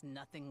me was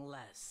nothing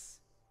less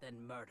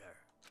than murder.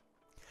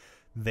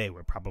 They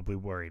were probably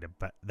worried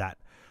about that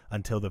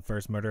until the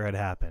first murder had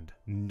happened,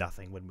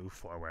 nothing would move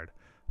forward.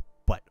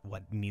 But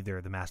what neither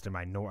the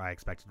mastermind nor I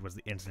expected was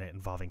the incident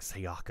involving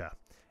Sayaka.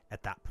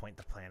 At that point,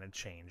 the plan had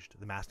changed.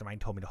 The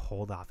mastermind told me to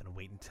hold off and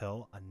wait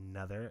until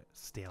another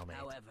stalemate.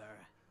 However,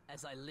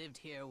 as I lived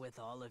here with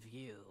all of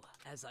you,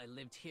 as I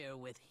lived here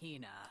with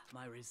Hina,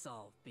 my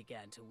resolve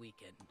began to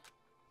weaken.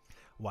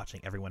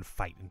 Watching everyone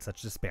fight in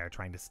such despair,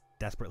 trying to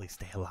desperately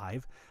stay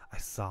alive, I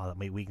saw that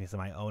my weakness in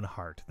my own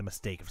heart, the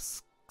mistake of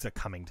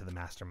succumbing to the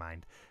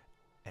mastermind,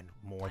 and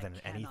more than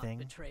I anything,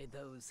 cannot betray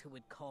those who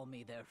would call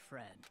me their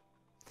friend.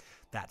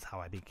 that's how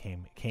I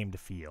came to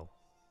feel.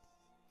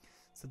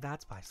 So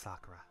that's why,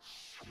 Sakura.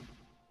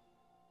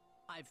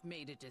 I've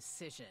made a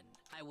decision.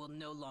 I will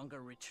no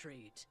longer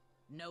retreat,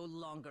 no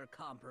longer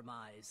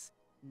compromise,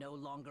 no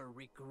longer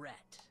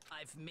regret.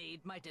 I've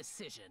made my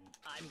decision.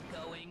 I'm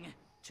going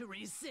to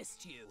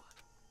resist you.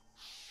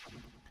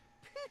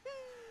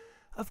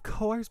 Of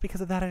course, because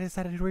of that I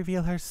decided to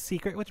reveal her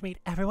secret, which made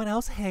everyone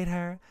else hate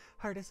her.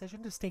 Her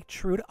decision to stay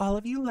true to all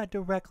of you led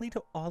directly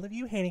to all of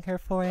you hating her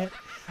for it.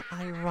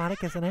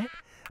 Ironic, isn't it?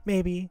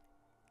 Maybe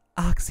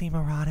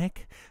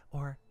oxymoronic,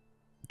 or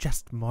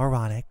just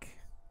moronic.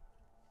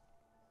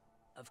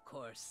 Of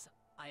course,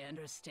 I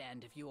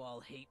understand if you all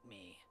hate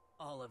me.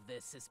 All of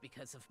this is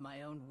because of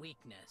my own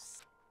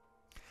weakness.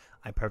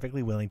 I'm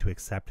perfectly willing to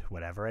accept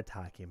whatever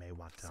attack you may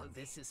want So on me.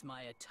 this is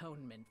my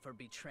atonement for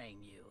betraying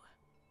you.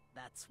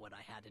 That's what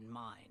I had in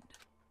mind.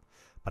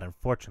 But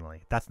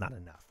unfortunately, that's not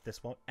enough.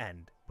 This won't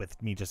end with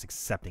me just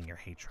accepting your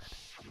hatred.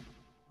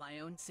 My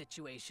own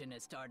situation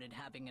has started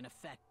having an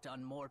effect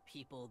on more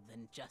people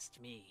than just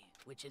me,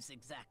 which is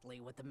exactly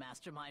what the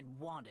mastermind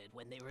wanted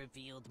when they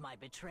revealed my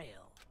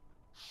betrayal.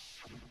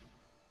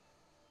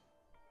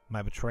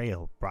 My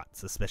betrayal brought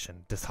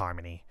suspicion,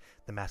 disharmony.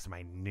 The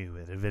mastermind knew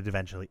it would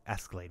eventually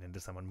escalate into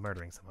someone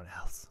murdering someone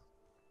else.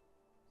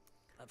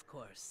 Of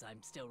course,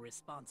 I'm still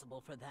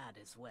responsible for that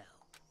as well.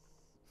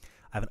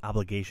 I have an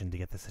obligation to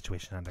get the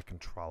situation under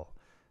control.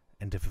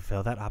 And to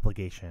fulfill that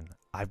obligation,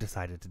 I've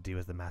decided to do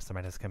as the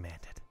mastermind has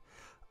commanded.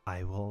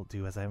 I will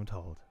do as I am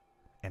told,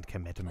 and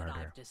commit But murder.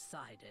 I've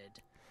decided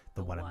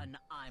The the one one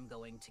I'm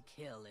going to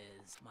kill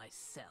is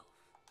myself.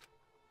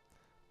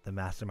 The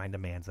mastermind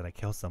demands that I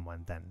kill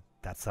someone, then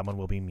that someone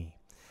will be me.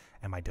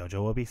 And my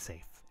dojo will be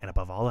safe. And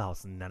above all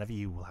else, none of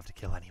you will have to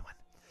kill anyone.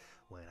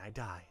 When I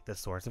die, the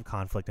source of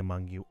conflict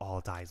among you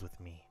all dies with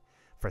me.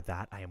 For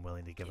that, I am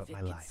willing to give up my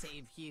If it life. could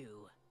save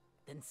you,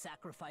 then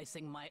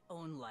sacrificing my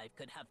own life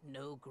could have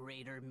no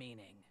greater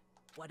meaning.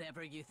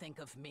 Whatever you think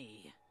of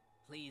me,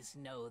 please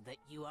know that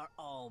you are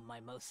all my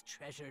most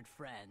treasured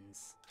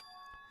friends.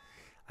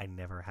 I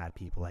never had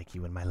people like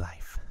you in my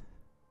life.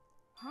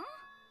 Huh?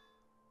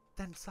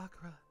 Then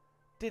Sakura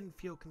didn't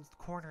feel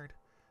cornered,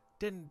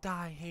 didn't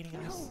die hating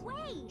us. No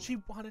way! She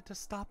wanted to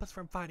stop us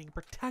from fighting and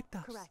protect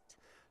us. Correct.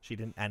 She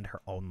didn't end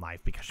her own life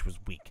because she was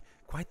weak.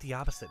 Quite the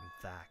opposite,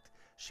 in fact.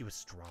 She was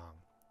strong,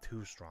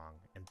 too strong,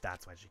 and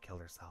that's why she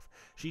killed herself.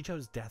 She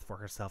chose death for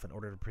herself in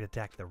order to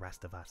protect the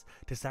rest of us.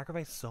 To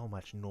sacrifice so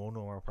much, no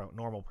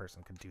normal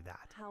person could do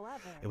that.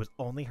 However, It was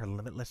only her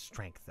limitless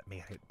strength that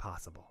made it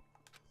possible.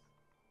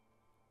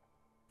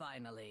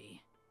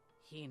 Finally,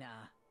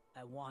 Hina,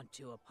 I want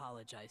to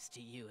apologize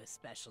to you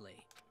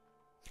especially.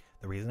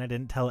 The reason I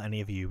didn't tell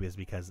any of you is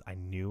because I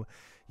knew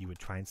you would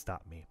try and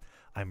stop me.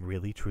 I'm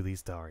really, truly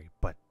sorry,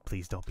 but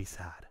please don't be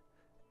sad.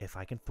 If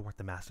I can thwart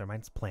the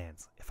mastermind's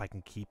plans, if I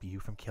can keep you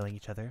from killing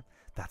each other,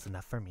 that's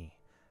enough for me.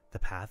 The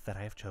path that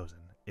I have chosen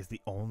is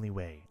the only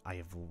way I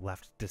have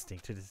left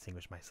distinct to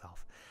distinguish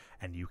myself,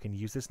 and you can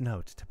use this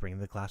note to bring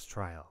the class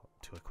trial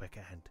to a quick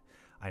end.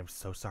 I am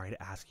so sorry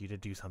to ask you to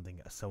do something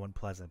so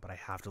unpleasant, but I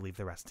have to leave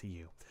the rest to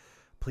you.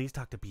 Please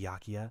talk to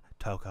Byakuya,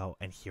 Toko,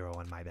 and Hiro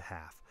on my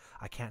behalf.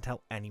 I can't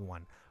tell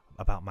anyone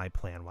about my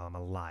plan while I'm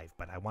alive,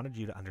 but I wanted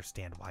you to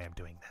understand why I'm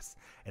doing this.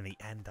 In the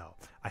end, though,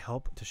 I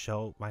hope to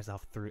show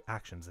myself through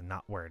actions and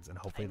not words, and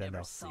hopefully then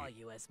they'll see. I never saw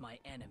you as my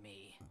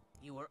enemy.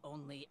 You were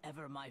only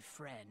ever my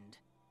friend,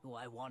 who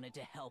I wanted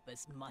to help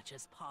as much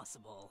as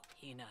possible.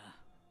 Hina,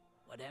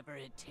 whatever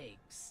it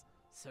takes,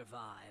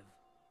 survive.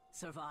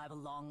 Survive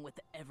along with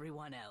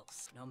everyone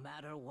else, no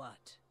matter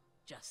what.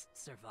 Just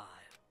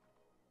survive.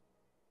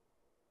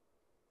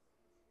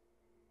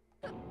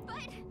 But...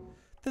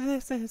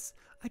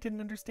 I didn't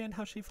understand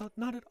how she felt,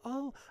 not at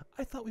all.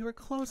 I thought we were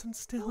close and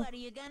still. What are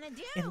you gonna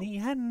do? In the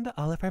end,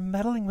 all of her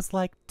meddling was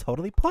like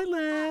totally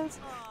pointless.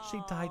 She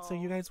died so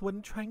you guys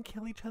wouldn't try and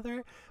kill each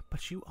other,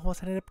 but you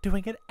almost ended up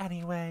doing it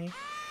anyway.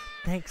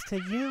 Thanks to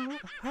you,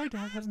 her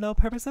death has no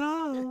purpose at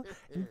all.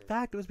 In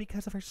fact, it was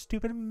because of her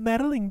stupid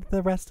meddling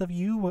the rest of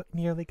you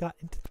nearly got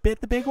into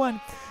the big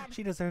one.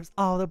 She deserves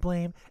all the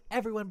blame.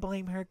 Everyone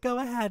blame her. Go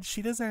ahead,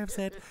 she deserves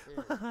it.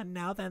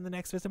 Now then, the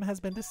next victim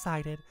has been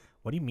decided.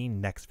 What do you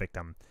mean, next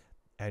victim?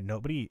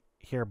 Nobody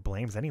here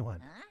blames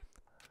anyone.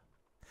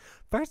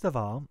 First of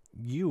all,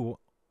 you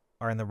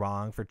are in the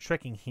wrong for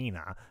tricking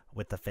Hina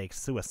with the fake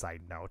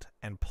suicide note.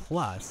 And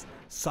plus,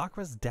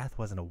 Sakura's death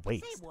wasn't a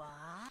waste. Say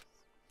what?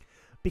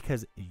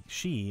 Because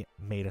she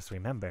made us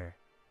remember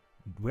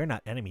we're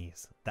not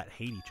enemies that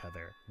hate each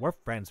other. We're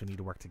friends who need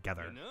to work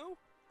together. You know?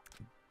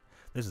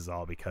 This is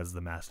all because of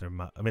the master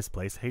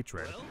misplaced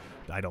hatred. Well?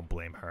 I don't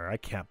blame her. I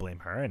can't blame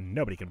her, and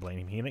nobody can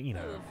blame Hina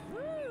either.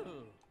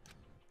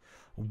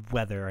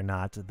 Whether or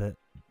not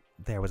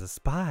there was a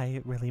spy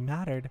it really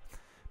mattered,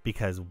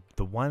 because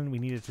the one we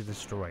needed to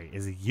destroy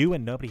is you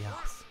and nobody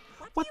else.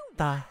 What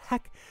the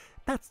heck?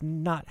 That's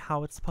not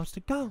how it's supposed to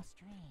go.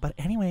 But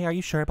anyway, are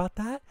you sure about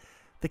that?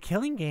 The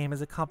killing game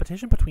is a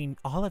competition between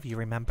all of you,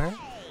 remember?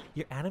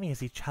 Your enemy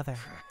is each other.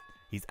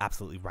 He's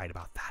absolutely right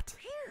about that.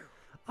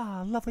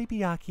 Ah, lovely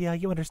Byakuya,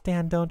 you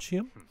understand, don't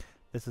you?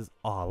 This is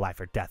all life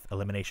or death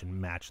elimination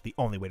match. The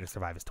only way to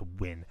survive is to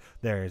win.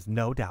 There is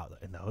no doubt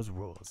in those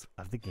rules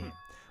of the game,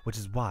 which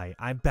is why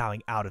I'm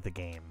bowing out of the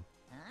game.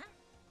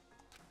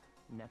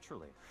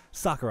 Naturally.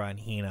 Sakura and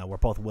Hina were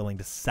both willing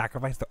to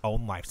sacrifice their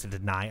own lives to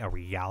deny a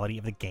reality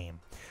of the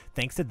game.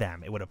 Thanks to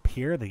them, it would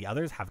appear the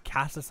others have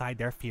cast aside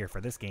their fear for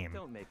this game.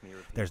 Don't make me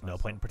repeat There's no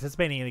myself. point in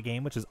participating in a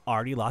game which has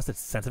already lost its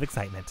sense of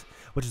excitement,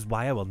 which is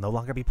why I will no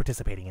longer be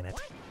participating in it.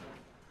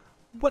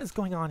 What is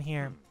going on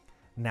here?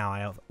 Now I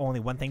have only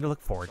one thing to look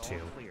forward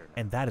to,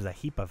 and that is a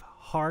heap of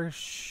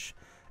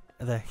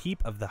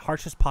the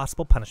harshest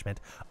possible punishment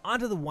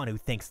onto the one who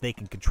thinks they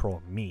can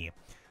control me.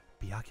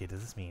 Byakuya,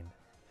 does this mean?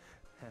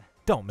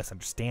 Don't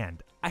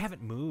misunderstand. I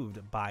haven't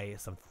moved by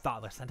some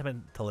thoughtless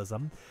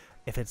sentimentalism,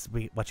 if it's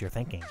what you're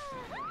thinking.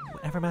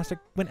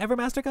 Whenever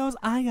Master goes,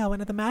 I go,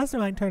 and if the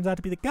mastermind turns out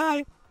to be the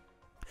guy,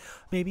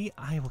 maybe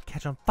I will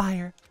catch on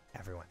fire.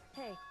 Everyone.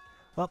 Hey.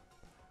 Well,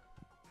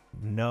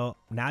 no.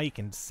 Now you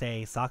can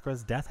say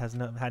Sakura's death had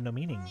no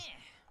meaning.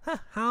 Huh,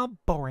 how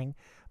boring.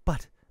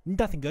 But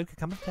nothing good could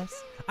come of this.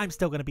 I'm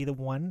still going to be the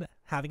one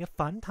having a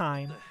fun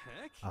time.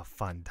 The heck? A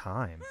fun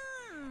time.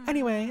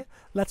 Anyway,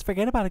 let's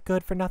forget about a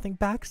good-for-nothing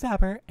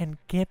backstabber and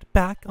get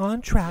back on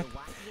track. You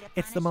want me to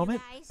It's the punish you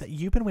moment guys? that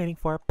you've been waiting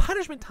for.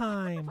 Punishment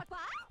time!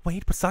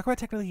 Wait, but Sakura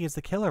technically is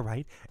the killer,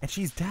 right? And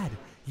she's dead.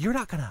 You're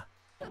not gonna...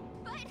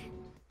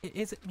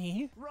 Is it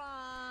me?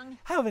 Wrong.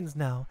 Heavens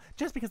no.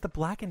 Just because the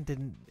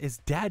Blackened is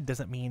dead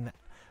doesn't mean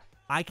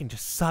I can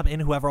just sub in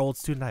whoever old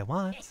student I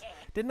want.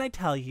 Didn't I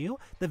tell you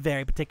the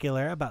very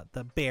particular about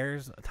the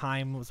bear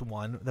times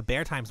one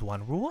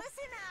rule?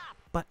 Listen up.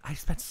 But I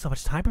spent so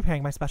much time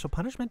preparing my special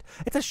punishment.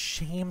 It's a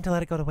shame to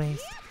let it go to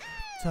waste.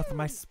 So for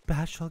my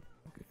special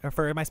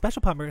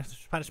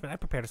punishment, I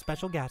prepared a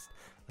special guest.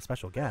 A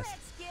special guest.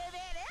 Let's give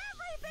it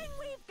everything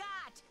we've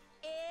got.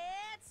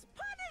 It's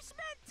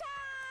punishment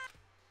time.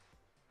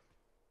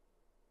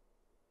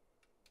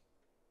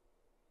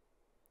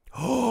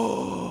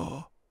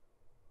 Oh!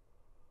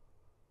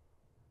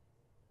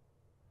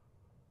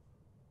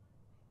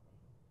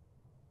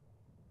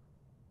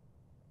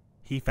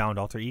 He found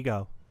alter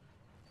ego.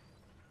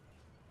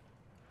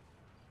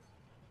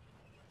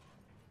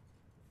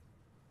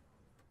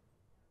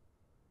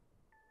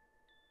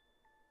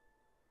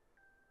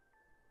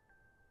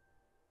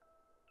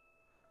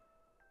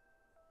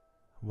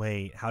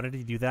 Wait, how did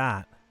he do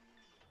that?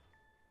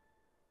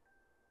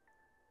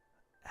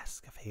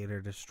 Excavator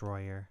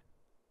destroyer.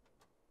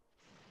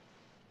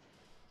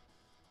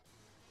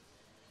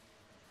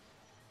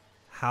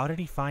 How did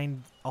he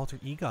find alter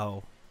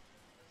ego?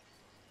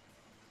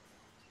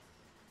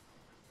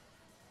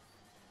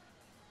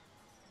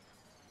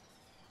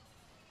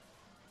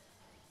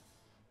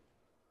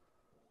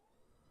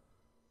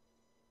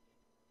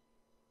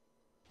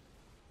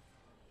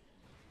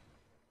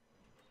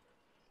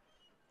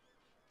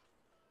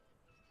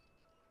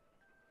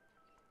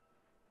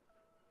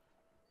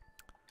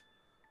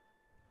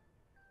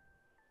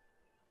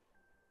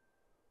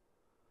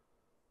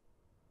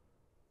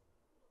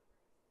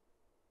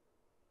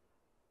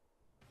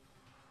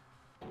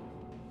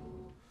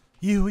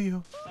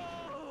 You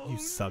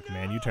suck,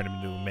 man. You turned him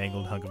into a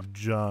mangled hunk of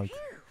junk.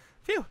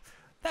 Phew.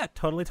 That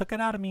totally took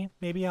it out of me.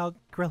 Maybe I'll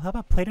grill up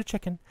a plate of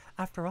chicken.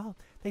 After all,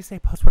 they say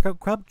post-workout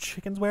grub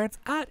chicken's where it's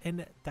at,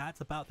 and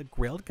that's about the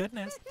grilled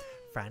goodness.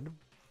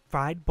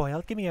 Fried,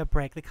 boiled, give me a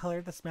break. The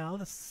color, the smell,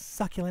 the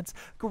succulence.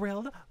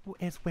 Grilled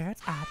is where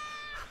it's at.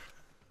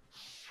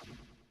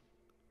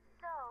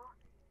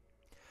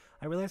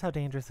 I realize how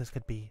dangerous this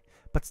could be,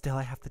 but still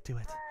I have to do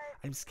it.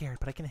 I'm scared,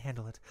 but I can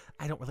handle it.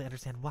 I don't really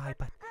understand why,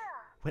 but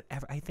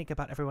whenever I think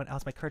about everyone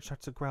else, my courage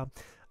starts to grow.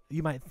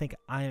 You might think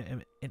I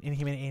am an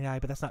inhuman AI,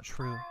 but that's not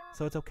true.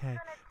 So it's okay.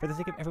 For the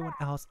sake of everyone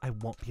else, I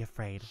won't be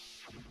afraid.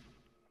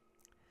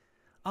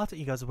 Alter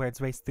Ego's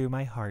words raced through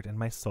my heart and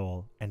my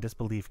soul, and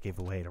disbelief gave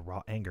way to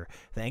raw anger.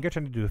 The anger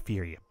turned into a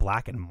fury,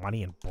 black and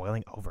muddy and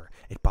boiling over.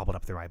 It bubbled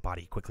up through my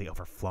body, quickly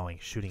overflowing,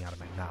 shooting out of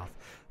my mouth.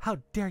 How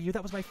dare you?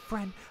 That was my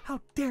friend.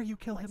 How dare you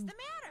kill him? What's the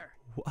matter?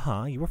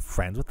 Huh? You were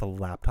friends with the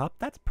laptop?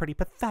 That's pretty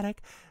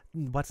pathetic.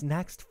 What's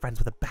next? Friends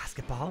with a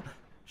basketball?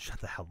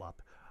 Shut the hell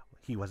up.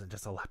 He wasn't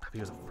just a laptop, he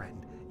was a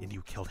friend, and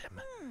you killed him.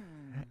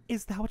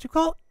 Is that what you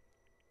call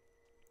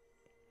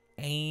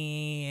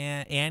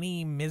animism?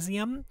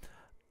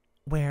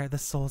 Where the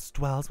soul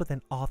dwells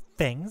within all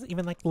things,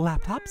 even like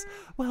laptops?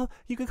 Well,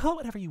 you can call it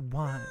whatever you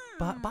want,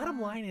 but bottom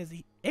line is,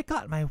 it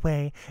got in my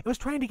way. It was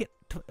trying to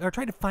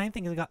find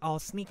things that got all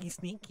sneaky.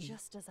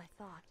 Just as I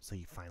thought. So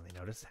you finally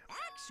noticed him.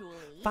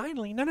 Actually...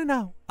 Finally?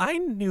 No. I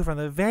knew from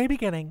the very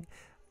beginning.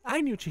 I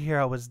knew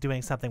Chihiro was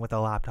doing something with the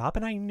laptop,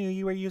 and I knew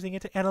you were using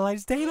it to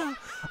analyze data.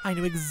 I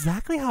knew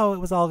exactly how it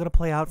was all going to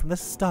play out from the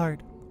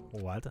start.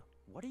 What?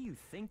 What are you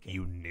thinking?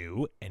 You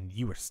knew, and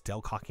you were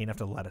still cocky enough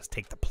to let us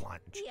take the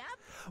plunge. Yep.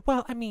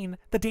 Well, I mean,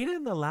 the data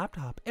in the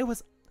laptop, it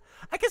was...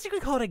 I guess you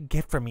could call it a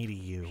gift from me to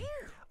you.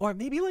 Or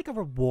maybe like a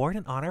reward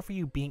and honor for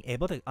you being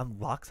able to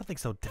unlock something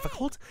so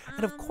difficult.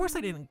 And of course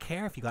I didn't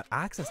care if you got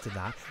access to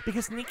that,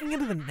 because sneaking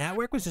into the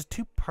network was just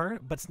too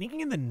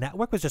sneaking in the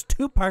network was just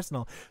too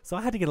personal. So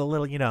I had to get a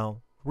little,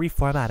 reformatting.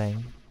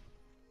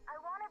 I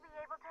want to be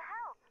able to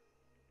help.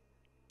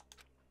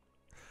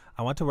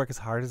 I want to work as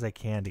hard as I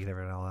can to get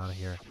everyone all out of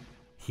here.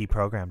 He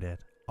programmed it.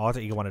 Alter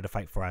Ego wanted to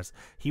fight for us.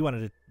 He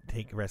wanted to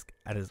take a risk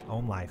at his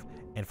own life,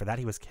 and for that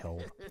he was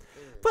killed.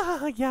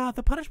 But yeah,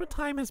 the punishment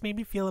time has made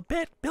me feel a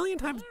billion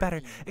times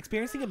better.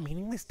 Experiencing a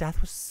meaningless death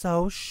was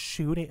so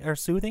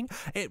soothing.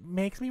 It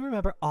makes me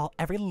remember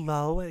every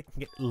low it can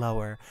get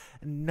lower.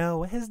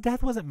 No, his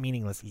death wasn't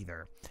meaningless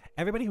either.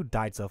 Everybody who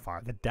died so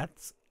far, the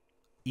deaths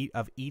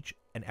of each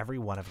and every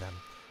one of them,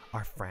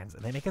 are friends,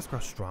 and they make us grow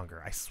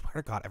stronger. I swear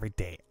to God, every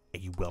day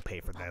you will pay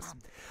for this.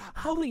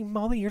 Holy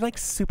moly, you're like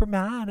super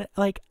mad,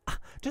 like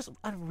just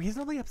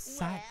unreasonably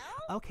upset.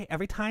 Well? Okay,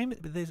 every time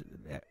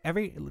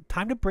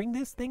to bring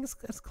this thing is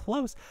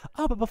close.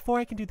 Oh, but before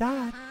I can do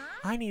that,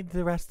 I need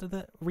the rest of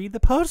read the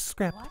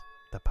postscript. What?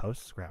 The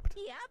postscript.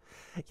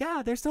 Yep.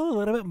 Yeah, there's still a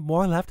little bit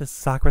more left of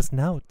Sakura's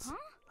notes.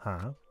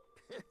 Huh?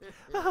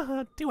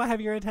 Do I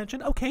have your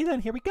attention? Okay,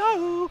 then here we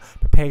go.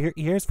 Prepare your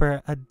ears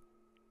for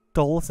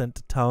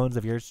adolescent tones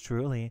of yours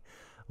truly.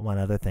 One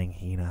other thing,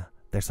 Hina.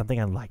 There's something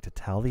I'd like to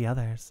tell the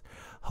others.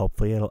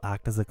 Hopefully it'll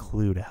act as a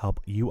clue to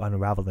help you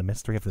unravel the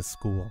mystery of the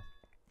school.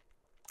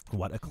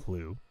 What a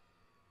clue.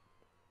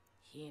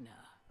 Hina.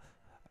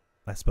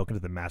 I've spoken to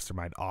the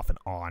mastermind off and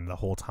on the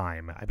whole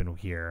time I've been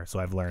here, so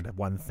I've learned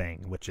one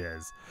thing, which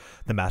is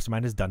the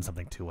mastermind has done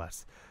something to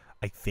us.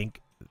 I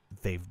think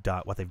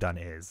what they've done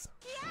is...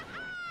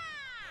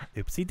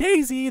 Oopsie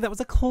daisy, that was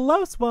a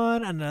close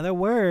one. Another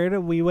word,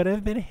 we would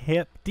have been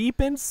hip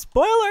deep in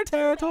spoiler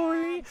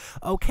territory.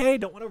 Okay,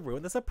 don't want to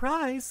ruin the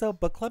surprise, so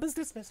book club is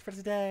dismissed for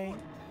today.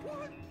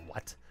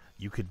 What?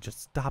 You could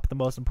just stop the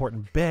most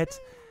important bit.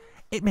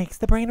 It makes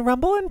the brain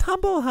rumble and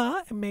tumble,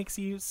 huh? It makes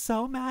you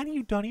so mad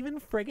you don't even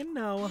friggin'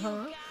 know,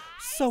 huh?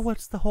 So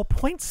what's the whole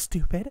point,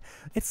 stupid?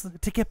 It's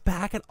to get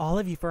back at all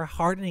of you for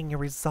hardening your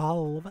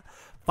resolve.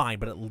 Fine,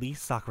 but at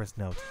least Sakura's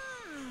note.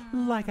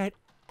 Like I'd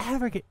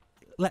ever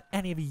let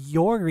any of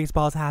your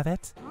greaseballs have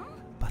it.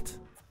 But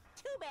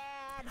Too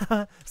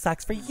bad.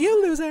 sucks for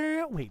you,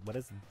 loser. Wait, what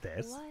is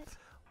this? What?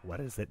 What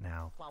is it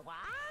now? What?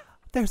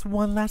 There's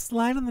one last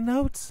line on the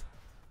notes.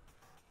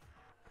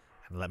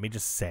 And let me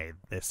just say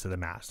this to the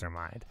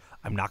mastermind.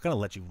 I'm not going to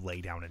let you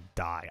lay down and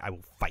die. I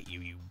will fight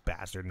you, you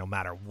bastard, no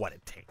matter what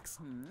it takes.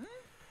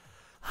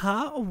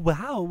 Huh?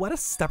 Wow, what a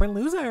stubborn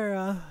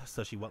loser.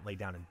 So she won't lay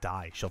down and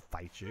die. She'll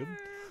fight you.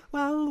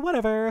 Well,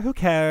 whatever. Who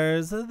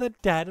cares? The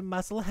dead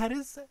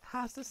musclehead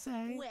has to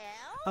say.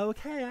 Well?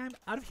 Okay, I'm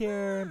out of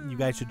here. You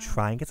guys should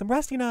try and get some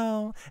rest,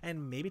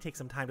 and maybe take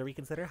some time to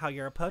reconsider how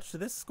your approach to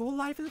this school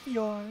life is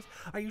yours.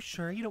 Are you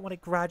sure you don't want to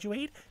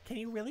graduate? Can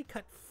you really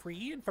cut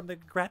free from the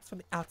regrets from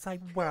the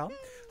outside world?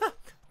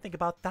 Think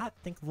about that.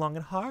 Think long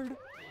and hard.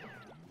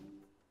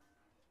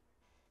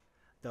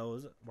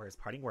 Those were his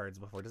parting words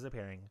before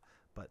disappearing.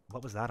 But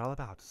what was that all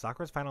about?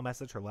 Sakura's final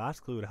message, her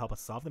last clue to help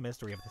us solve the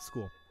mystery of the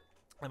school.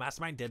 The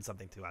mastermind did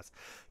something to us.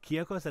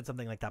 Kyoko said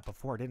something like that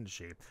before, didn't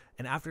she?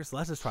 And after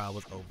Celeste's trial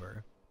was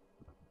over...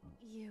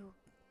 You...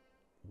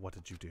 What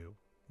did you do?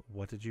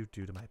 What did you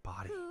do to my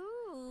body?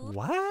 Ooh.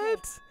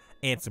 What?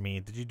 Answer me.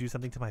 Did you do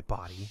something to my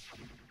body?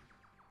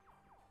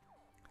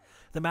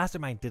 The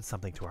mastermind did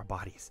something to our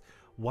bodies.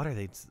 What are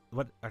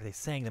they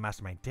saying the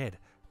mastermind did?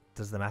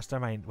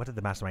 What did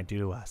the mastermind do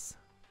to us?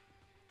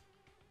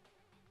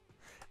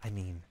 I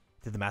mean,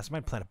 did the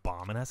mastermind plant a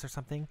bomb in us or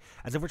something?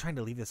 As if we're trying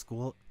to leave the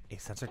school, a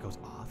sensor goes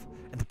off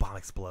and the bomb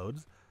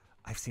explodes?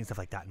 I've seen stuff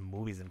like that in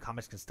movies and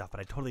comics and stuff, but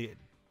I totally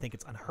think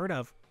it's unheard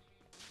of.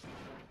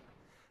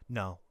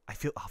 No, I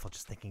feel awful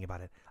just thinking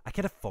about it. I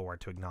can't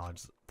afford to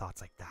acknowledge thoughts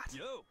like that.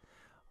 Yo.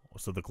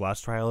 So the class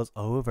trial is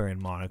over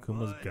and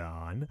Monokuma's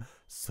gone.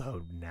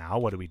 So now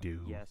what do we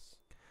do? Yes.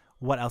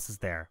 What else is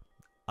there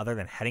other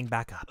than heading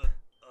back up?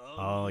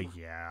 Oh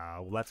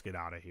yeah, let's get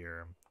out of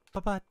here.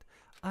 But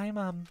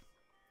I'm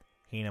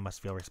Hina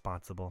must feel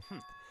responsible.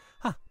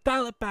 Huh,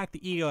 dial it back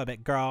the ego a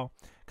bit, girl.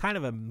 Kind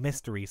of a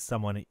mystery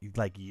someone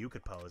like you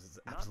could pose is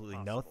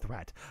absolutely no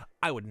threat.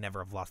 I would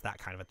never have lost that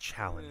kind of a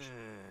challenge.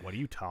 What are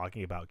you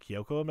talking about?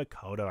 Kyoko and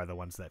Makoto are the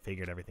ones that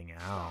figured everything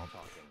out.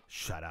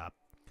 Shut up.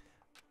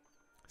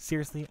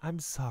 Seriously, I'm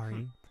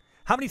sorry.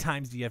 How many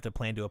times do you have to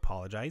plan to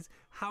apologize?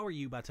 How are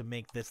you about to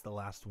make this the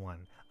last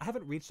one? I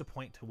haven't reached a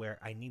point to where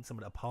I need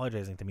someone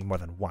apologizing to me more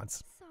than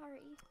once. Sorry.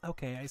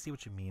 Okay, I see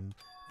what you mean.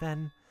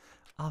 Then,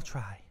 I'll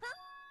try.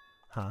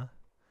 Huh?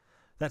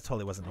 That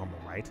totally wasn't normal,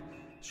 right?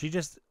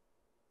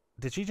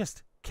 Did she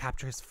just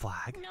capture his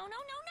flag? No, no, no,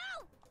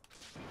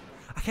 no!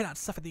 I cannot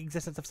suffer the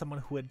existence of someone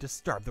who would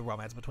disturb the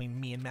romance between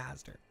me and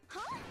Master.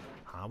 Huh?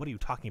 Huh? What are you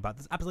talking about?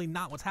 This is absolutely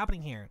not what's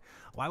happening here.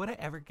 Why would I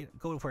ever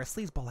go for a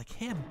sleazeball like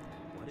him?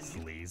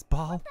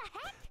 Sleazeball? What the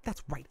heck?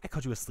 That's right, I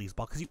called you a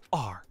sleazeball because you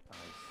are. I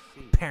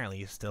see. Apparently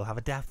you still have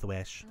a death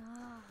wish.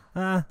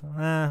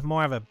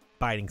 More of a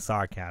biting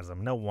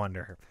sarcasm. No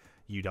wonder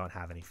you don't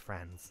have any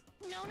friends.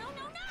 No, no,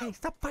 no, no! Hey,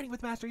 stop fighting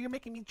with Master. You're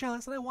making me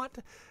jealous, and I want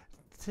to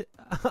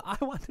I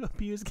want to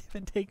abuse, give,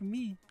 and take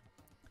me.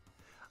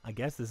 I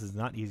guess this is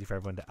not easy for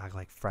everyone to act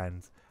like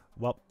friends.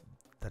 Well,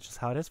 that's just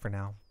how it is for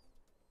now.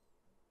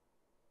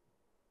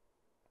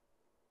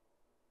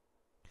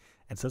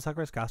 And so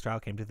Sakura's class trial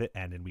came to the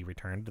end, and we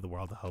returned to the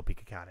world of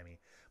Hopeak Academy.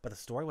 But the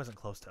story wasn't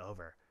close to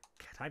over.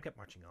 Time kept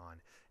marching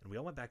on, and we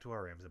all went back to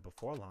our rooms, and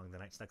before long, the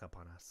night snuck up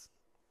on us.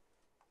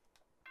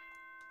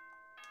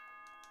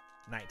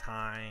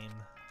 Nighttime.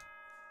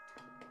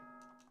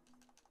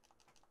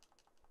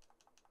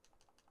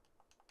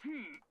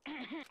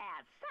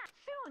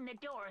 Soon the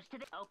doors to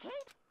the... Okay?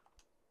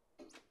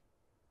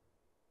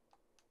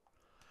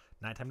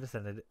 Nighttime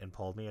descended and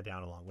pulled me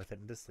down along with it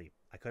into sleep.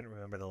 I couldn't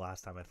remember the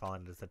last time I'd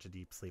fallen into such a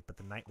deep sleep, but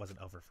the night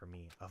wasn't over for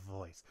me. A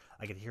voice.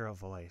 I could hear a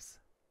voice.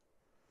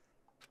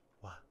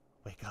 What?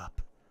 Wake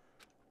up.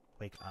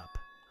 Wake up.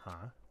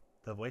 Huh?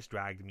 The voice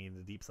dragged me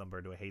into deep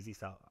slumber to a hazy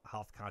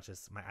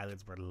health-conscious. My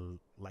eyelids were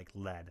like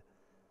lead.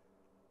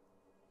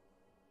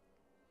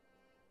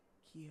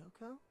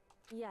 Kyoko?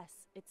 Yes,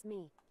 it's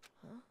me.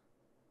 Huh?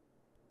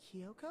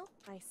 Kyoko?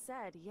 I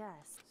said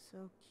yes.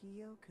 So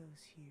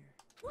Kyoko's here.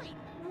 Wait,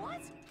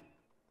 what?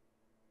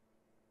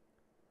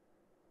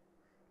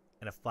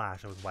 In a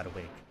flash, I was wide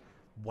awake.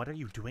 What are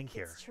you doing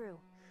here? It's true.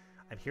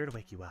 I'm here to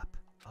wake you up.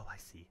 Oh, I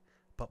see.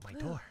 But my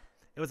door.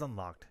 It was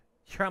unlocked.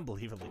 You're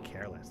unbelievably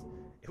careless.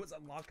 It was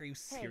unlocked. Are you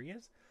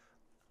serious?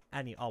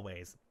 Annie,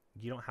 always.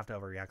 You don't have to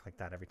overreact like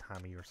that every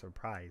time you're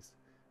surprised.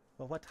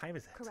 Well, what time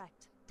is it?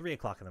 Correct. 3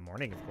 o'clock in the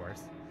morning, of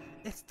course.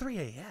 It's 3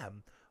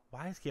 a.m.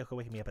 Why is Kyoko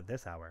waking me up at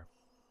this hour?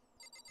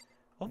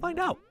 We'll find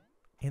out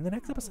in the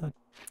next episode.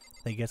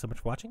 Thank you guys so much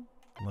for watching.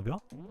 I love you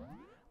all.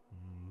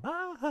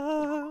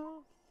 Bye.